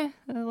like,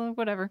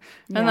 whatever.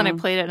 And then I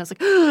played it, and I was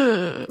like,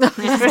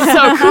 it's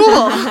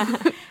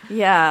so cool.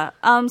 Yeah.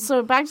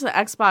 So back to the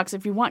Xbox,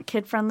 if you want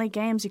kid-friendly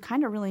games, you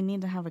kind of really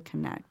need to have a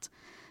Kinect,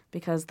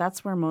 because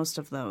that's where most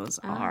of those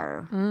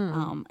are,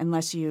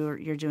 unless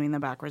you're doing the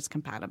backwards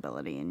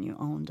compatibility and you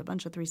owned a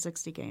bunch of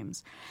 360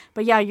 games.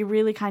 But yeah, you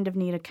really kind of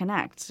need a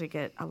Kinect to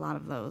get a lot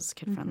of those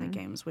kid-friendly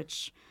games,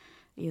 which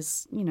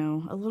is,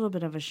 a little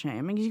bit of a shame.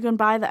 I mean, you can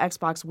buy the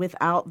Xbox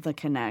without the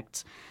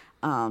Kinect.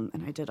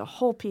 And I did a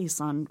whole piece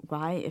on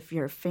why, if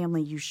you're a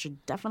family, you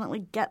should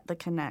definitely get the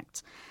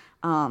Kinect.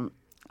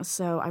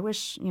 So I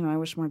wish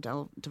more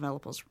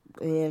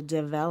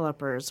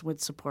developers would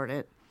support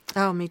it.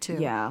 Oh, me too.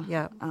 Yeah.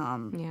 Yeah.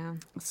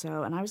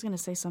 So, and I was going to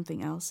say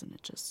something else, and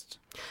it just...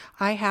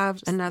 I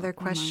have another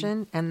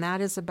question, and that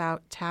is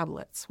about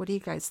tablets. What do you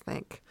guys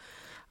think?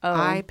 Oh.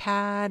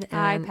 iPad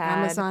and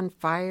Amazon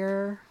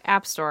Fire?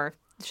 App Store.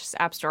 It's just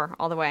App Store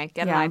all the way.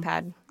 Get an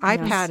iPad.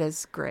 iPad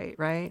is great,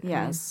 right?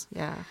 Yes.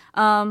 Yeah.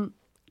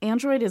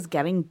 Android is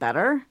getting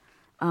better,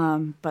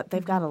 but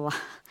they've got a lot.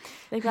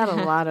 They've got a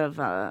lot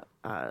of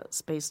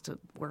space to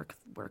work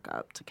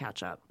up to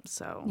catch up.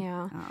 So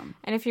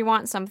and if you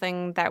want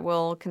something that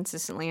will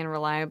consistently and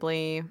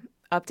reliably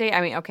update,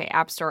 I mean, okay,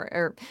 App Store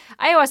or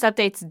iOS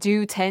updates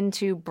do tend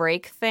to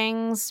break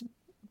things,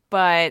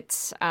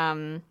 but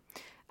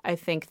I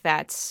think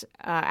that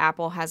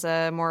Apple has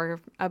a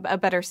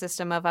better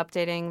system of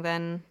updating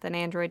than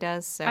Android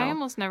does. So I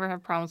almost never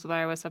have problems with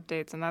iOS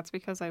updates, and that's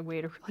because I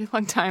wait a really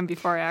long time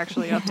before I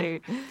actually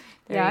update.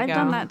 Yeah, you I've go.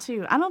 done that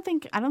too. I don't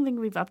think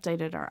we've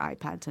updated our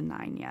iPad to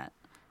 9 yet.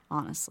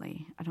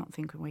 Honestly, I don't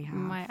think we have.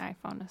 My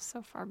iPhone is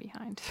so far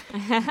behind.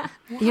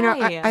 You know,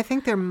 Why? I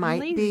think there might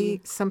lazy.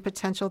 be some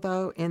potential,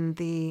 though, in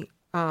the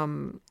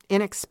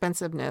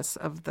inexpensiveness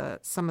of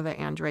some of the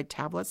Android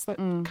tablets that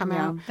come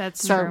out.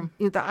 That's so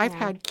true. The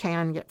iPad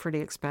can get pretty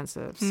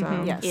expensive.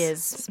 So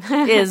Yes.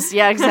 Is.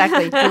 Yeah,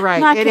 exactly. You're right.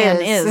 Not It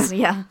can, is.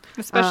 yeah.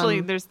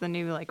 Especially there's the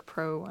new like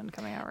Pro one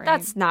coming out, right?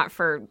 That's not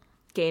for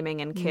gaming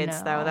and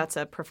kids, though. No. That's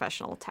a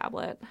professional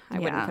tablet. I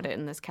wouldn't put it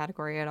in this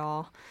category at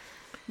all.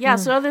 Yeah,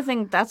 so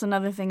that's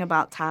another thing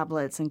about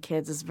tablets and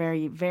kids is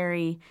very,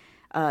 very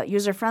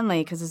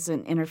user-friendly because it's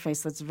an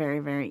interface that's very,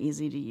 very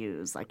easy to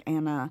use. Like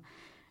Anna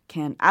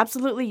can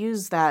absolutely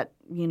use that,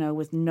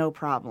 with no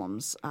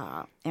problems.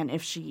 And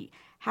if she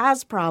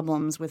has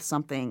problems with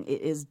something,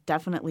 it is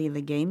definitely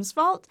the game's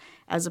fault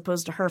as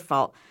opposed to her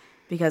fault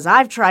because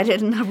I've tried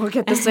it and I will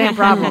get the same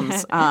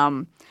problems.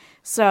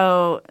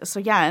 So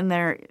yeah, and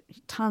there are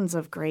tons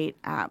of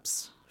great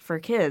apps for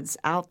kids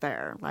out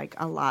there, like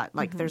a lot.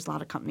 Like there's a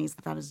lot of companies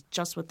that is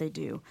just what they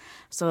do.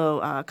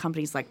 So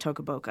companies like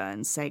Tokaboka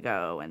and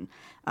Sego, and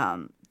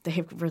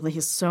they've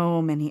released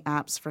so many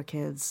apps for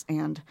kids.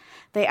 And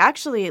they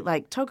actually,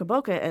 like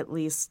Tokaboka at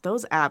least,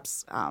 those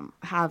apps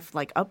have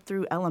like up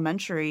through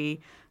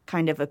elementary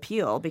kind of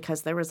appeal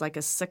because there was like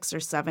a 6 or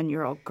 7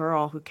 year old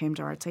girl who came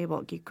to our table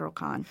at Geek Girl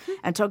Con,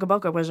 and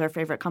Tokaboka was her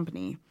favorite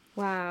company.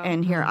 Wow.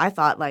 And here I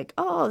thought like,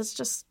 oh, it's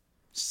just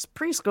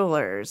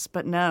preschoolers,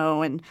 but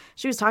no. And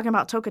she was talking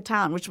about Toka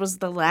Town, which was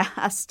the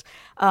last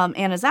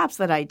Anna's apps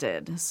that I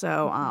did.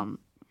 So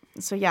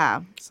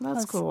yeah, so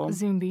that's cool.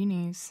 Zoom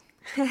beanies.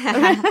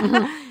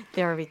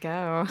 There we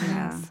go.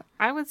 Yeah.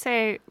 I would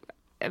say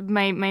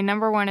my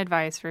number one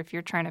advice for if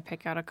you're trying to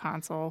pick out a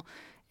console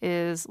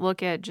is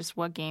look at just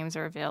what games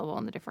are available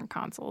on the different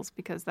consoles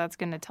because that's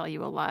going to tell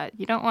you a lot.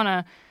 You don't want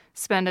to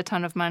spend a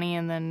ton of money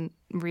and then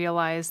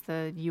realize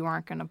that you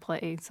aren't going to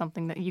play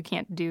something that you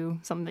can't do,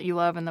 something that you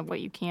love, and that what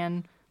you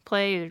can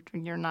play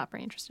you're not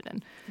very interested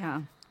in.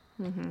 Yeah.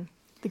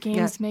 The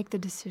games make the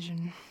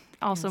decision.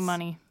 Also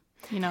money,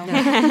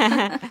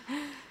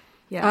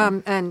 Yeah.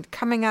 And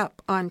coming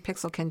up on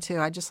Pixelkin 2,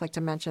 I'd just like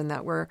to mention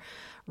that we're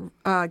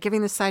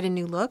giving the site a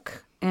new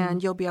look,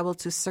 and you'll be able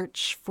to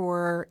search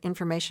for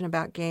information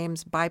about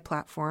games by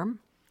platform.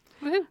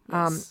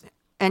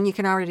 And you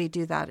can already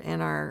do that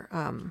in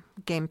our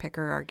game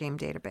picker, our game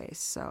database.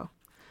 So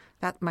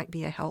that might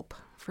be a help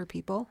for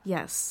people.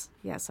 Yes,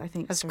 I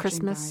think As searching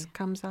Christmas by-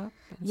 comes up.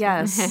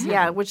 Yes,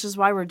 yeah, which is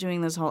why we're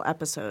doing this whole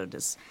episode.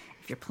 Is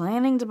if you're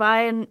planning to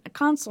buy a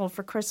console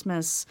for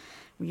Christmas,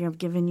 we have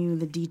given you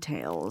the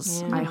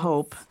details. I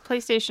hope.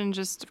 PlayStation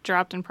just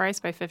dropped in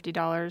price by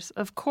 $50.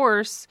 Of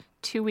course,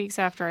 2 weeks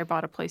after I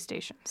bought a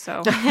PlayStation.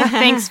 So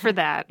thanks for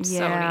that,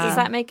 Yeah. Sony. Does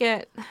that make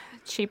it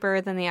cheaper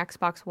than the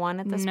Xbox One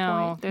at this point?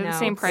 No, they're the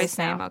same it's price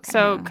now. Okay.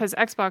 So, because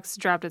Xbox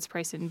dropped its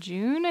price in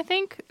June, I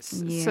think.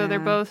 So they're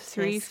both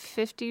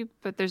 $350,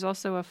 but there's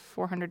also a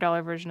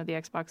 $400 version of the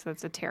Xbox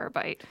that's a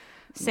terabyte.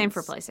 Same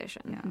for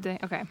PlayStation.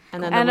 Okay.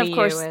 And then the And Wii of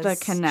course, U is the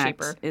Kinect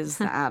cheaper. is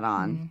the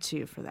add-on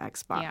too for the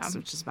Xbox, Yeah.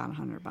 which is about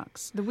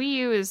 $100. The Wii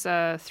U is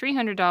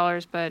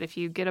 $300, but if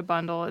you get a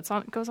bundle, it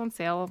goes on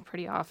sale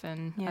pretty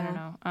often. I don't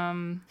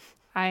know.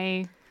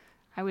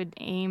 I would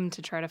aim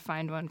to try to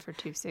find one for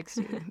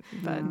 $260,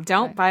 but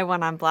Don't buy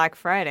one on Black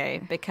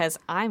Friday because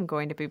I'm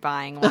going to be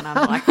buying one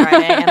on Black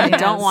Friday and I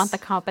don't want the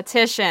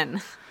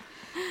competition.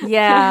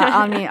 Yeah,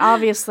 I mean,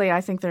 obviously,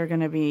 I think there are going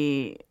to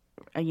be,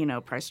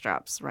 price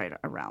drops right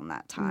around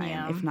that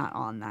time, if not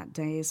on that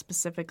day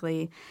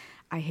specifically.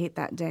 I hate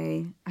that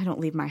day. I don't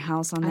leave my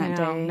house on that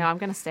day. No, I'm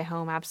going to stay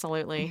home,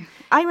 absolutely.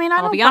 I mean,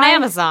 I'll be on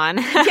Amazon.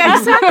 Yeah,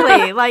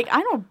 exactly. Like,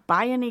 I don't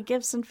buy any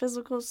gifts in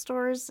physical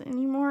stores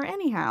anymore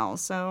anyhow,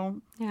 so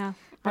Yeah.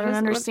 I don't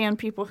understand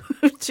people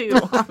who do,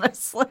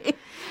 honestly.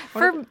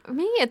 For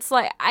me, it's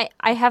like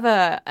I have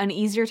an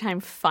easier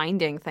time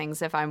finding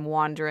things if I'm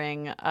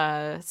wandering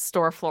a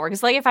store floor.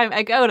 Because like if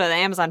I go to the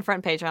Amazon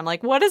front page, I'm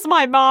like, what does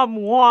my mom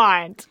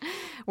want?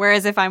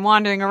 Whereas if I'm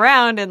wandering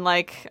around and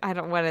like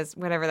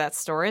whatever that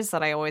store is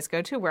that I always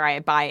go to, where I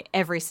buy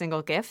every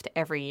single gift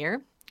every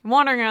year,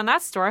 wandering around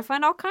that store, I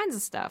find all kinds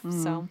of stuff.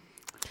 So.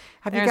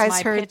 Have There's you guys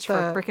my heard pitch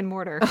for brick and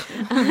mortar?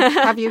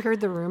 Have you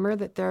heard the rumor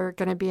that they're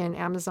going to be an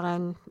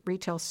Amazon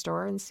retail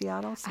store in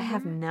Seattle? I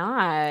have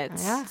not.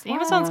 Yeah.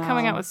 Amazon's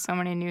coming out with so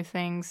many new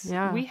things.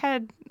 Yeah. We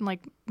had,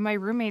 my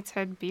roommates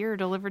had beer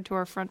delivered to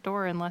our front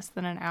door in less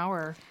than an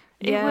hour.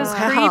 It Yeah. was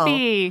Wow.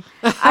 creepy.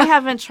 I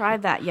haven't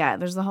tried that yet.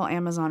 There's the whole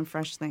Amazon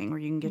Fresh thing where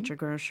you can get your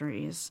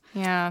groceries.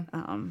 Yeah.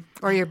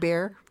 Or your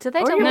beer? Did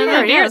they Or deliver? your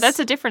No, beer, yes. that's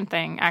a different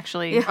thing,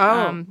 actually.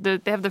 Oh. They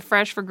have the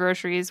Fresh for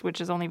groceries, which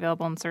is only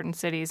available in certain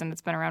cities, and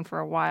it's been around for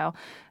a while.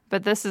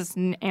 But this is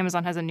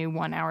Amazon has a new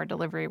 1 hour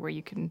delivery where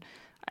you can,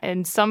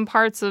 in some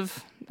parts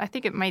of, I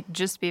think it might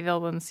just be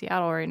available in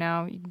Seattle right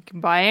now. You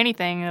can buy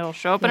anything; it'll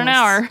show up in an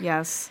hour.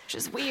 Yes. Which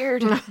is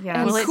weird.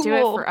 Yes. Will it do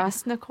it Cool. for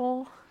us,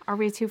 Nicole? Are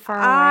we too far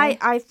away?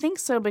 I think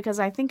so because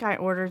I think I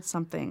ordered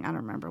something. I don't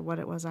remember what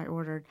it was I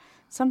ordered.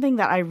 something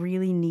that I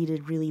really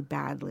needed really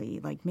badly.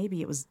 Like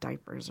maybe it was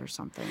diapers or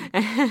something.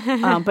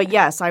 But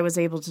yes, I was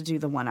able to do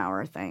the 1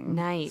 hour thing.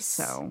 Nice.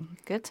 So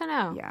good to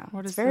know. yeah,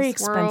 What it's is very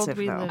this world expensive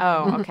we though. live in?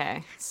 Oh,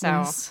 okay. So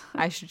Yes.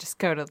 I should just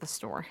go to the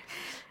store.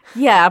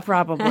 Yeah,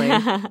 probably.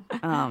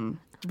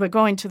 But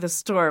going to the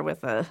store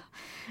with a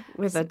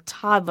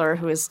toddler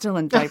who is still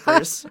in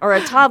diapers, or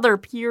a toddler,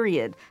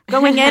 period,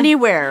 going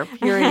anywhere,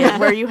 period,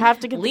 where you have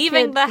to get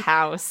Leaving the the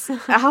house. kid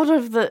out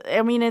of the.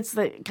 I mean, it's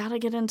gotta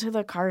get into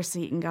the car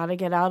seat and gotta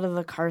get out of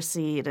the car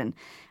seat, and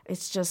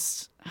it's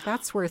just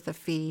That's worth a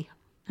fee.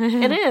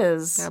 it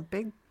is. A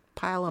big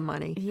pile of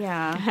money.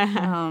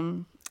 Yeah.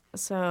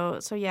 So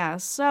yeah.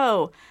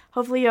 So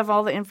hopefully you have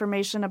all the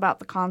information about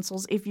the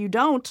consoles. If you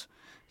don't,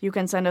 you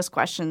can send us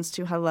questions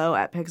to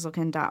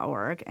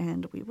hello@pixelkin.org,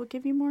 and we will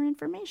give you more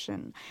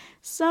information.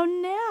 So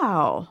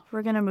now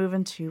we're going to move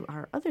into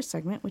our other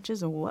segment, which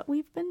is what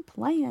we've been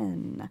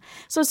playing.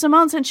 So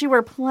Simone, since you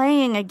were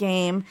playing a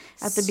game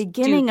at the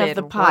beginning of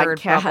the Stupid word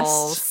podcast,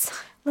 bubbles.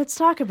 let's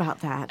talk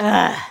about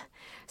that.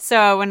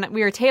 So when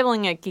we were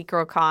tabling at Geek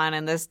Girl Con,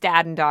 and this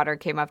dad and daughter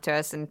came up to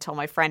us and told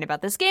my friend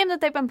about this game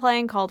that they've been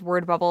playing called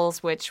Word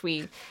Bubbles, which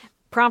we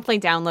promptly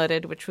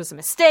downloaded, which was a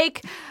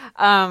mistake.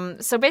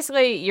 So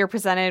basically, you're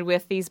presented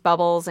with these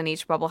bubbles, and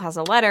each bubble has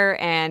a letter,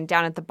 and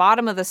down at the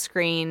bottom of the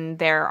screen,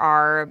 there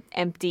are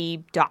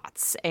empty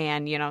dots.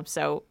 And,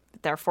 so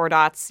there are 4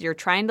 dots. You're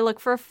trying to look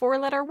for a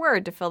 4-letter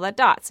word to fill that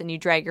dots, and you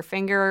drag your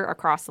finger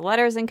across the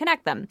letters and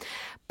connect them.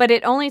 But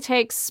it only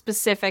takes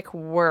specific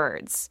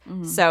words.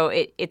 So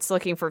it's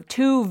looking for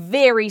 2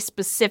 very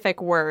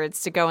specific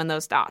words to go in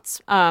those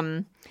dots.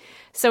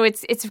 So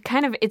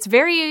it's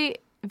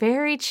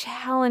very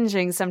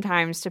challenging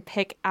sometimes to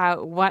pick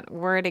out what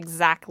word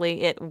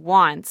exactly it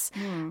wants.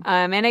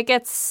 And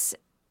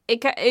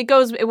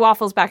it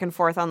waffles back and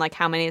forth on like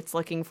how many it's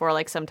looking for.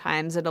 Like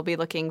sometimes it'll be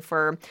looking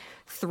for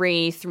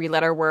 3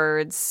 3-letter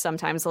words.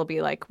 Sometimes it'll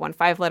be like 1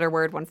 5-letter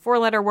word, 1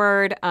 4-letter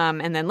word.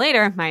 And then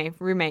later my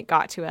roommate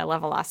got to a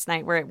level last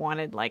night where it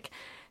wanted like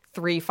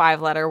 3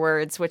 5-letter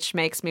words, which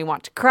makes me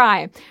want to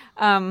cry.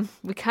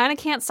 We kind of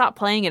can't stop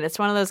playing it. It's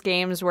one of those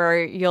games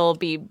where you'll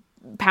be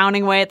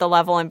pounding away at the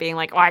level and being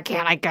like, why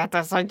can't I get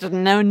this? I just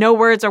no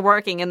words are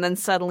working. And then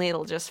suddenly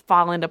it'll just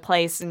fall into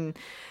place, and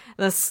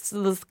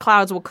the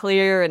clouds will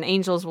clear and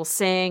angels will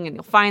sing, and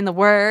you'll find the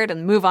word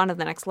and move on to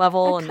the next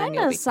level. And then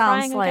you'll be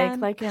sounds crying again.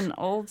 like an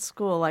old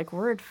school like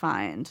word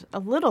find a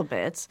little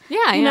bit.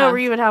 Yeah, you know, where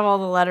you would have all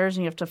the letters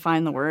and you have to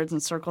find the words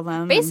and circle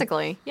them.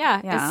 Basically, Yeah.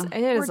 It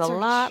is a Word search.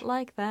 lot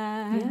like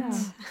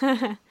that.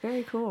 Yeah.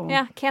 Very cool.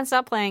 Yeah, can't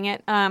stop playing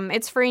it.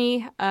 It's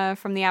free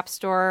from the App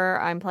Store.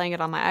 I'm playing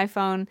it on my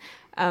iPhone.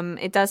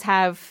 It does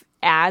have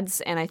ads,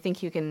 and I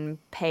think you can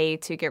pay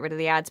to get rid of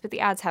the ads, but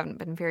the ads haven't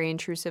been very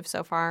intrusive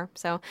so far.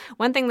 So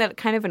one thing that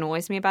kind of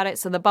annoys me about it,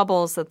 so the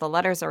bubbles that the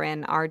letters are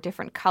in are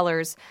different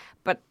colors,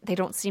 but they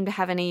don't seem to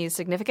have any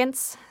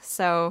significance.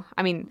 So,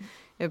 I mean,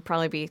 it would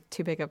probably be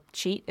too big a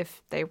cheat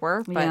if they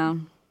were, but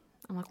I'm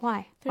like,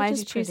 why? They're Why did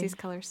you just choose pretty. these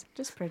colors?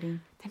 Just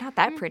pretty. They're not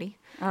that pretty.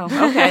 Oh,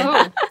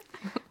 okay.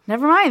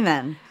 Never mind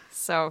then.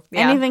 So,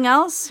 yeah. Anything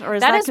else, or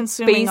is that is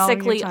consuming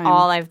basically all,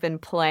 all I've been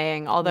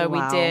playing. Although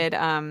Wow. we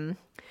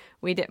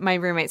did. My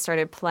roommate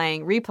started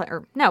playing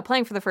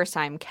playing for the first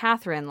time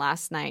Catherine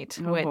last night,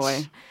 which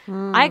boy.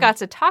 I got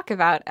to talk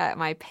about at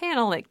my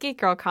panel at Geek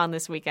Girl Con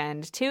this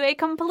weekend to a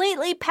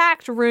completely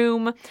packed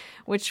room,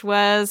 which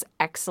was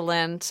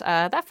excellent.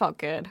 That felt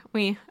good.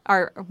 We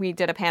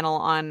did a panel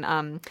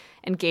on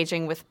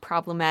engaging with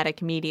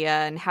problematic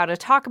media and how to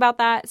talk about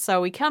that. So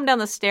we come down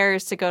the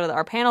stairs to go to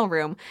our panel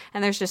room,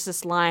 and there's just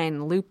this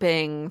line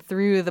looping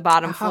through the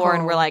bottom floor,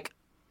 and we're like,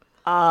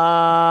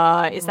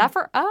 is that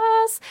for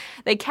us?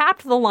 They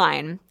capped the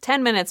line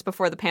 10 minutes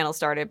before the panel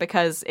started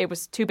because it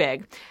was too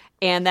big.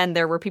 And then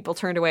there were people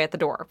turned away at the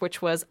door,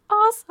 which was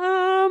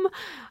awesome.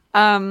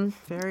 And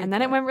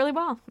then it went really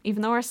well,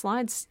 even though our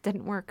slides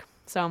didn't work.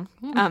 So,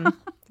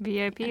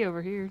 VIP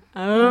over here.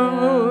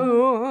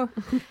 oh,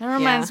 That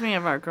reminds me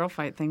of our girl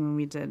fight thing when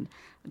we did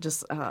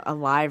just a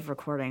live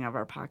recording of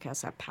our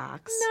podcast at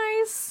PAX.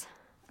 nice.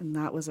 And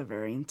that was a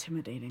very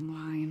intimidating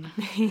line.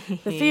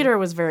 The theater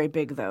was very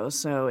big, though,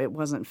 so it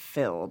wasn't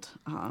filled.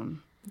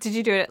 Did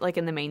you do it like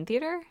in the main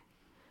theater?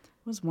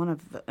 It was one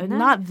of the,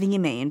 not the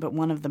main, but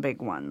one of the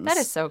big ones. That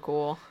is so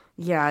cool.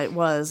 Yeah, it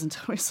was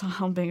until we saw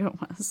how big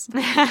it was.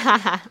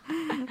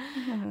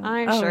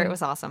 I'm sure it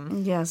was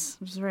awesome. Yes,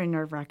 it was very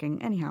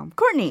nerve-wracking. Anyhow,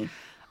 Courtney,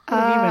 what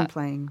have you been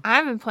playing?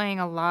 I've been playing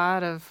a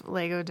lot of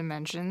Lego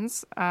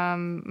Dimensions.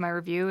 My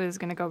review is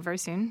going to go very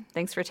soon.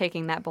 Thanks for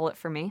taking that bullet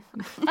for me.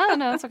 Oh,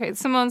 no, that's okay.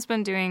 Simone's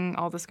been doing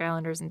all the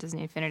Skylanders and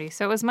Disney Infinity,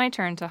 so it was my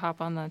turn to hop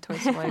on the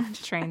Toys to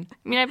Life train.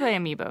 I mean, I play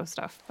Amiibo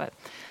stuff, but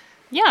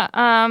yeah,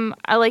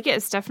 I like it.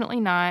 It's definitely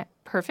not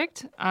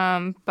perfect,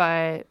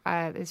 but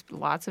there's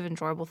lots of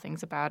enjoyable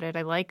things about it.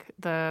 I like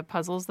the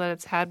puzzles that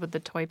it's had with the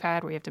toy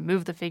pad where you have to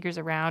move the figures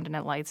around and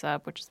it lights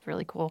up, which is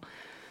really cool.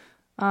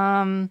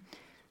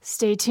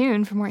 stay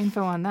tuned for more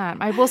info on that.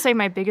 I will say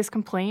my biggest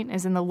complaint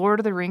is in the Lord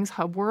of the Rings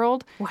hub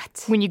world.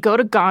 What? When you go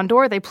to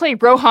Gondor, they play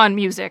Rohan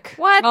music.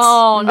 What?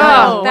 Oh,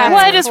 no. That's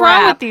what is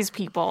wrong crap. with these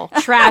people?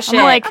 Trash I'm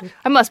it. like,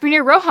 I must be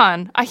near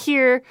Rohan. I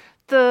hear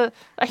the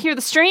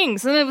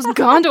strings, and it was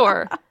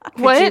Gondor.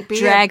 What?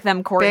 Drag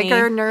them, Courtney.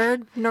 Bigger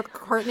nerd, no,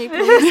 Courtney,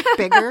 please.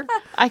 Bigger,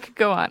 I could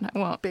go on. I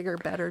won't. bigger,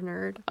 better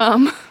nerd.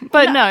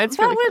 But no, it's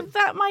really cool.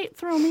 That might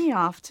throw me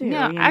off too.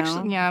 Yeah, you know?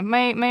 actually, yeah.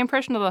 My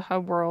impression of the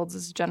hub worlds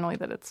is generally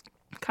that it's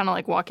kind of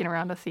like walking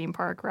around a theme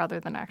park rather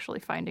than actually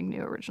finding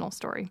new original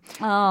story.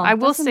 Oh, I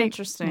will say,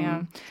 interesting.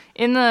 Yeah,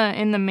 in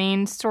the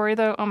main story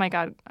though, oh my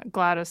God,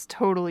 Gladys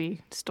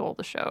totally stole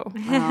the show.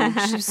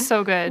 She's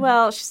so good.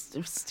 Well, she's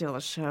still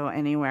a show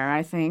anywhere,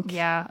 I think.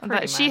 Yeah,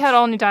 Pretty she much. had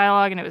all new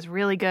dialogue and it was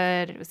really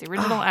good. It was the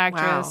original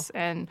actress,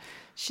 and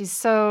she's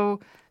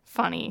so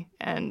funny,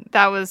 and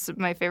that was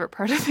my favorite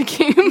part of the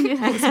game.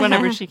 Was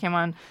whenever she came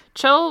on.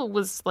 Chill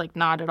was like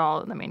not at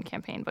all in the main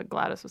campaign, but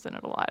Gladys was in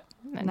it a lot.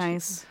 And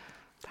Nice.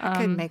 That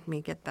could make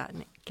me get that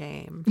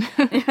game.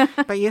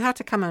 But you have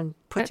to come and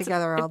put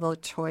together all the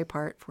toy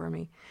part for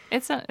me.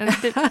 It's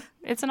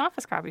an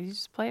office copy. You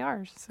just play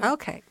ours. So.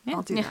 Okay,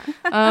 I'll do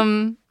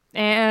that.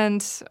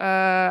 And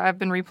I've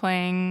been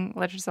replaying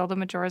Legend of Zelda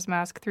Majora's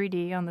Mask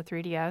 3D on the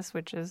 3DS,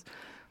 which is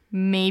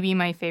maybe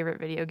my favorite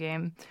video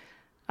game.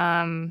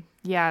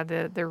 Yeah,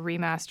 the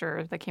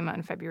remaster that came out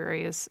in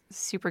February is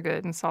super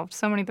good and solved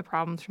so many of the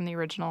problems from the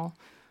original.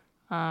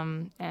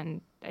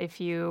 And if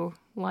you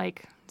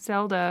like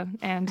Zelda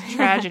and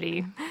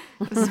tragedy,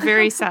 this is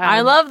very sad.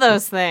 I love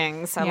those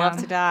things. I Yeah. love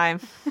to die.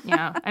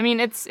 Yeah, I mean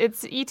it's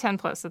E10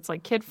 plus. It's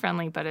like kid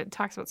friendly, but it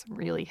talks about some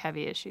really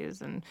heavy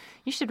issues. And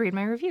you should read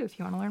my review if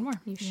you want to learn more.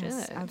 You should.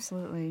 Yes,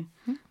 absolutely.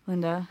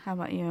 Linda, how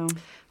about you?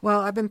 Well,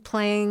 I've been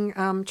playing,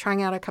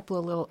 trying out a couple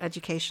of little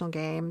educational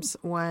games.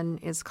 One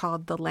is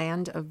called The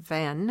Land of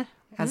Venn,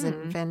 as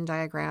in Venn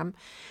diagram.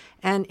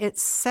 And it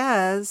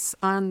says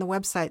on the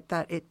website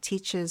that it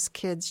teaches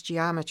kids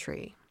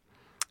geometry,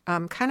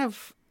 kind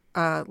of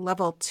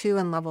level 2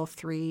 and level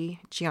 3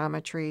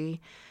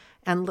 geometry.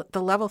 And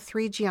the level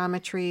 3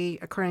 geometry,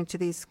 according to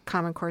these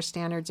Common Core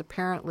standards,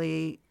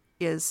 apparently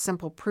is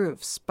simple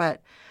proofs.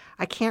 But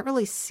I can't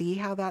really see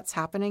how that's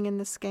happening in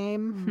this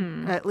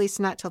game, at least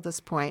not till this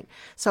point.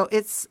 So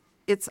it's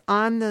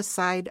on the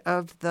side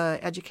of the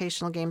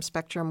educational game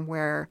spectrum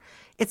where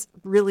it's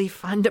really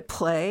fun to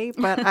play,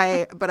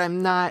 but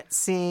I'm not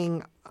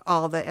seeing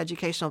all the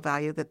educational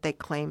value that they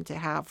claim to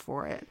have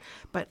for it.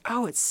 But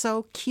it's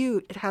so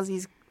cute. It has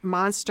these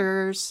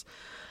monsters,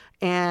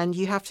 and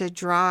you have to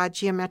draw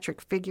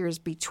geometric figures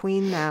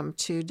between them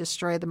to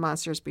destroy the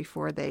monsters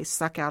before they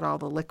suck out all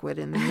the liquid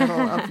in the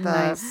middle of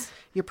the. Nice.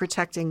 You're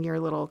protecting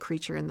your little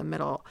creature in the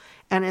middle,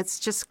 and it's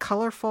just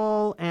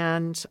colorful,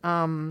 and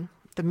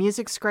the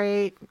music's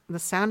great. The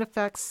sound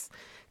effects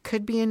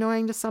could be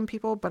annoying to some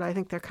people, but I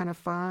think they're kind of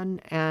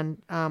fun,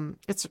 and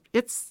it's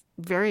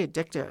very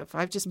addictive.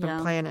 I've just been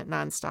playing it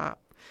nonstop.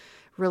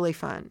 Really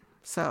fun.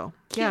 So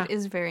Cute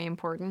is very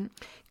important.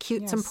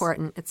 Cute's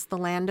important. It's the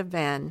land of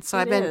Venn. So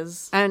It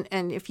is. and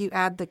if you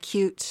add the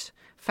cute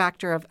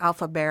factor of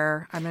Alpha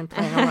Bear, I've been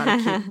playing a lot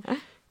of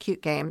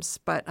cute games,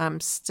 but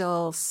I'm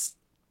still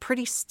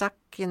pretty stuck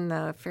in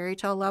the fairy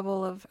tale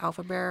level of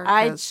Alpha Bear.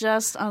 I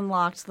just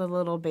unlocked the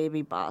little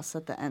baby boss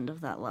at the end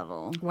of that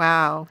level.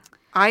 Wow.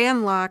 I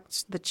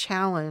unlocked the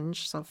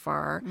challenge so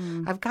far.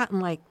 I've gotten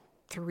like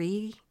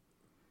 3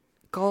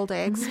 gold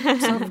eggs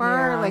so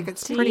far. Like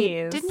it's pretty.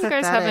 Didn't you pathetic.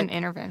 guys have an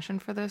intervention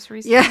for this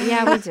recently?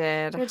 Yeah, we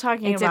did. You're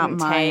talking It about didn't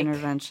my take.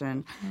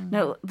 intervention.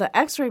 No, the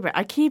X-ray bear.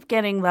 I keep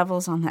getting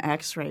levels on the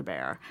X-ray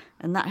bear,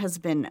 and that has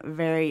been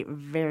very,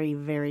 very,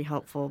 very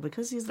helpful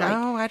because he's like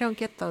I don't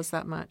get those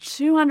that much.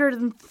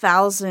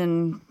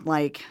 200,000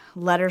 like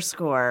letter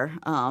score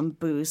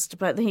boost,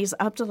 but he's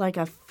up to like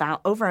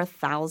over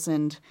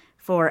 1,000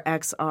 for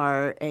X,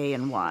 R, A,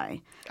 and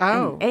Y.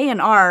 Oh. And A and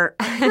R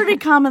are pretty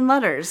common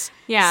letters.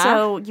 Yeah.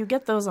 So you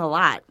get those a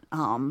lot.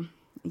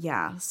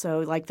 Yeah. So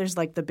like there's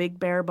like the big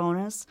bear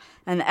bonus,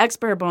 and the X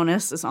bear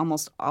bonus is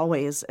almost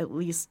always at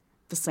least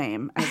the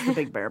same as the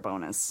big bear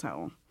bonus.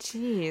 So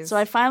Jeez. So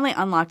I finally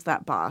unlocked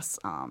that boss,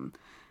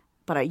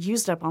 but I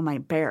used up all my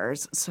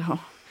bears, so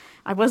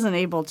I wasn't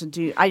able to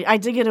do. I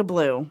did get a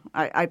blue.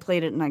 I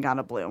played it and I got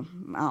a blue,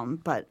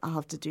 but I'll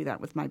have to do that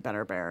with my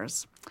better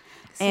bears.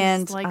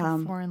 It's like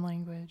a foreign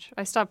language.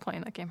 I stopped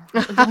playing that game a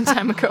really long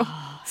time ago.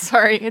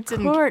 Sorry, it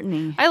didn't.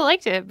 Courtney. I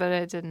liked it, but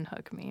it didn't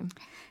hook me.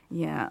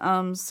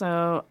 Yeah.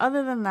 So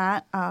other than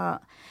that,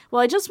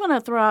 well, I just want to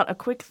throw out a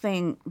quick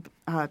thing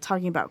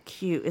talking about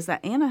cute is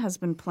that Anna has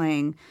been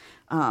playing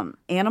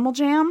Animal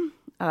Jam.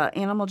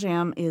 Animal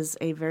Jam is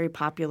a very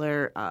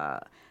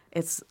popular.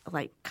 It's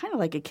like kind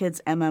of like a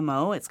kid's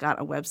MMO. It's got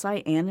a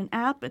website and an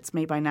app. It's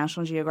made by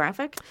National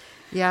Geographic.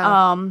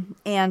 Yeah.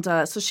 And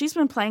so she's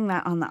been playing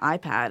that on the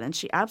iPad, and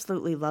she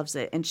absolutely loves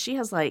it. And she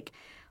has like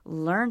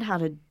learned how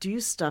to do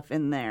stuff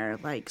in there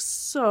like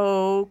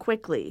so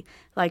quickly.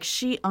 Like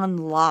she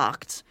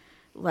unlocked,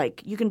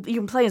 like you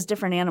can play as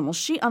different animals.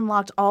 She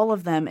unlocked all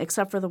of them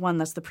except for the one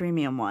that's the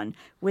premium one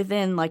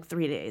within like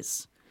 3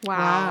 days.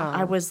 Wow.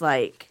 I was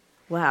like,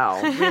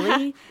 wow,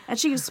 really? And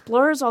she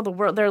explores all the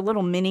world. There are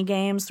little mini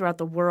games throughout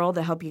the world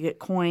that help you get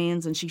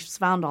coins, and she's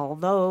found all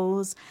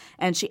those.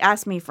 And she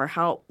asked me for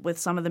help with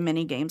some of the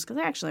mini games because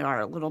they actually are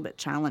a little bit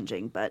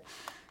challenging. But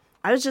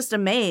I was just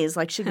amazed.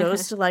 Like, she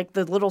goes to, like,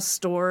 the little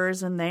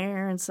stores in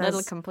there and says...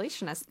 Little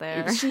completionist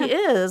there. She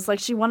is. Like,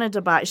 she wanted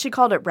to buy... She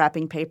called it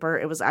wrapping paper.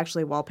 It was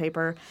actually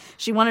wallpaper.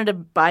 She wanted to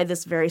buy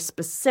this very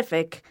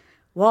specific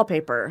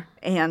wallpaper,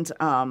 and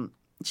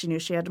she knew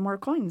she had more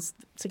coins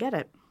to get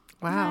it.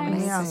 Wow.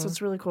 Nice. Yeah, so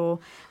it's really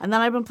cool. And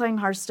then I've been playing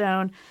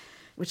Hearthstone,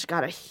 which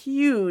got a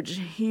huge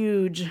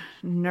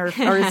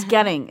nerf, or it's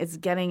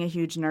getting a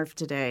huge nerf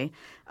today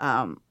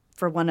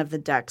for one of the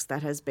decks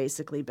that has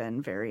basically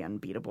been very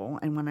unbeatable.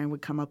 And when I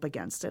would come up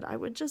against it, I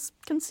would just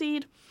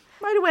concede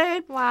right away.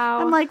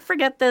 Wow. I'm like,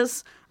 forget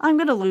this. I'm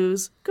going to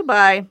lose.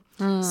 Goodbye.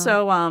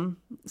 So I'm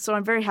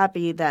very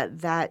happy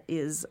that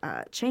is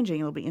changing.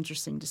 It'll be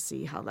interesting to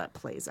see how that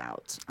plays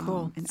out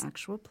in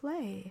actual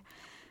play.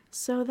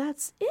 So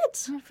that's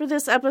it for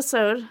this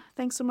episode.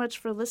 Thanks so much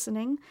for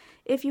listening.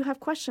 If you have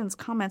questions,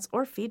 comments,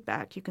 or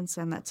feedback, you can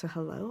send that to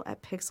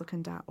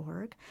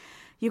hello@pixelkin.org.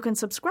 You can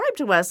subscribe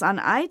to us on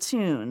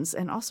iTunes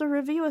and also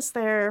review us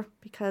there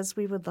because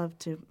we would love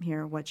to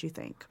hear what you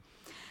think.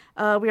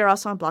 We are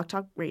also on Blog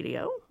Talk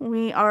Radio.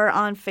 We are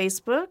on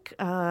Facebook,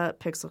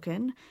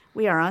 Pixelkin.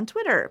 We are on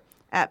Twitter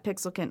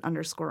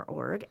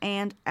 @pixelkin_org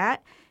and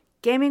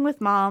 @Gaming with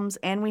Moms,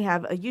 and we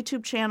have a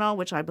YouTube channel,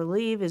 which I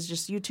believe is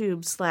just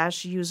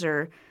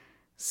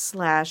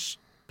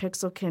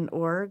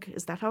YouTube/user/pixelkin.org.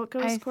 Is that how it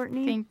goes,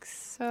 Courtney? I think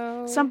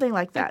so. Something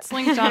like that. It's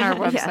linked on our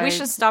website. We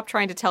should stop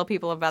trying to tell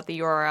people about the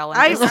URL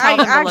and just I tell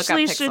them to look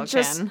actually up should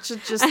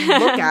Pixelkin. just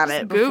look at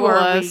it Google before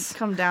us. we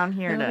come down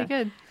here. That'll be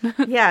good.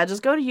 Yeah,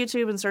 just go to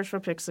YouTube and search for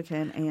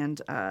Pixelkin,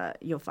 and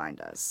you'll find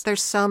us.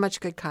 There's so much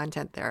good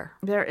content there.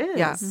 There is.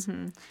 Yeah.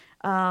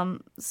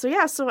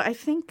 So I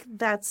think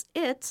that's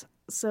it.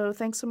 So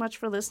thanks so much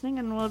for listening,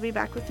 and we'll be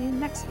back with you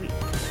next week.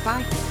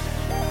 Bye.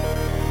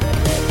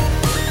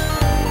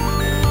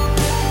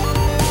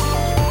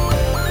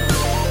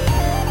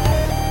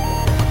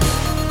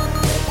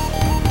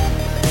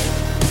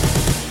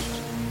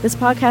 This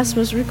podcast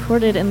was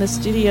recorded in the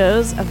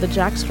studios of the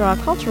Jack Straw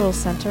Cultural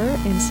Center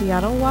in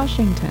Seattle,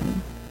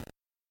 Washington.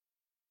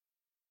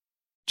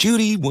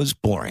 Judy was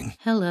boring.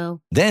 Hello.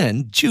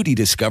 Then Judy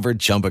discovered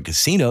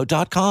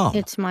ChumbaCasino.com.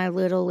 It's my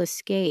little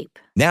escape.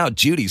 Now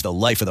Judy's the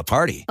life of the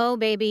party. Oh,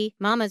 baby,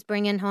 mama's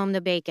bringing home the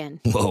bacon.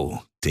 Whoa,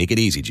 take it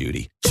easy,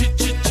 Judy.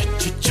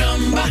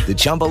 The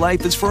Chumba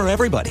life is for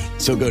everybody.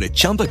 So go to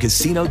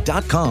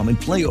ChumbaCasino.com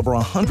and play over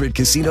 100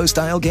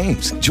 casino-style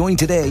games. Join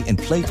today and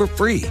play for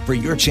free for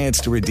your chance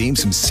to redeem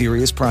some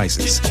serious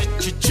prizes.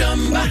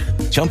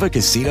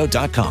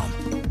 ChumbaCasino.com.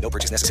 No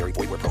purchase necessary.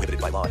 Void where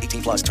prohibited by law.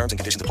 18+ terms and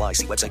conditions apply.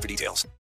 See website for details.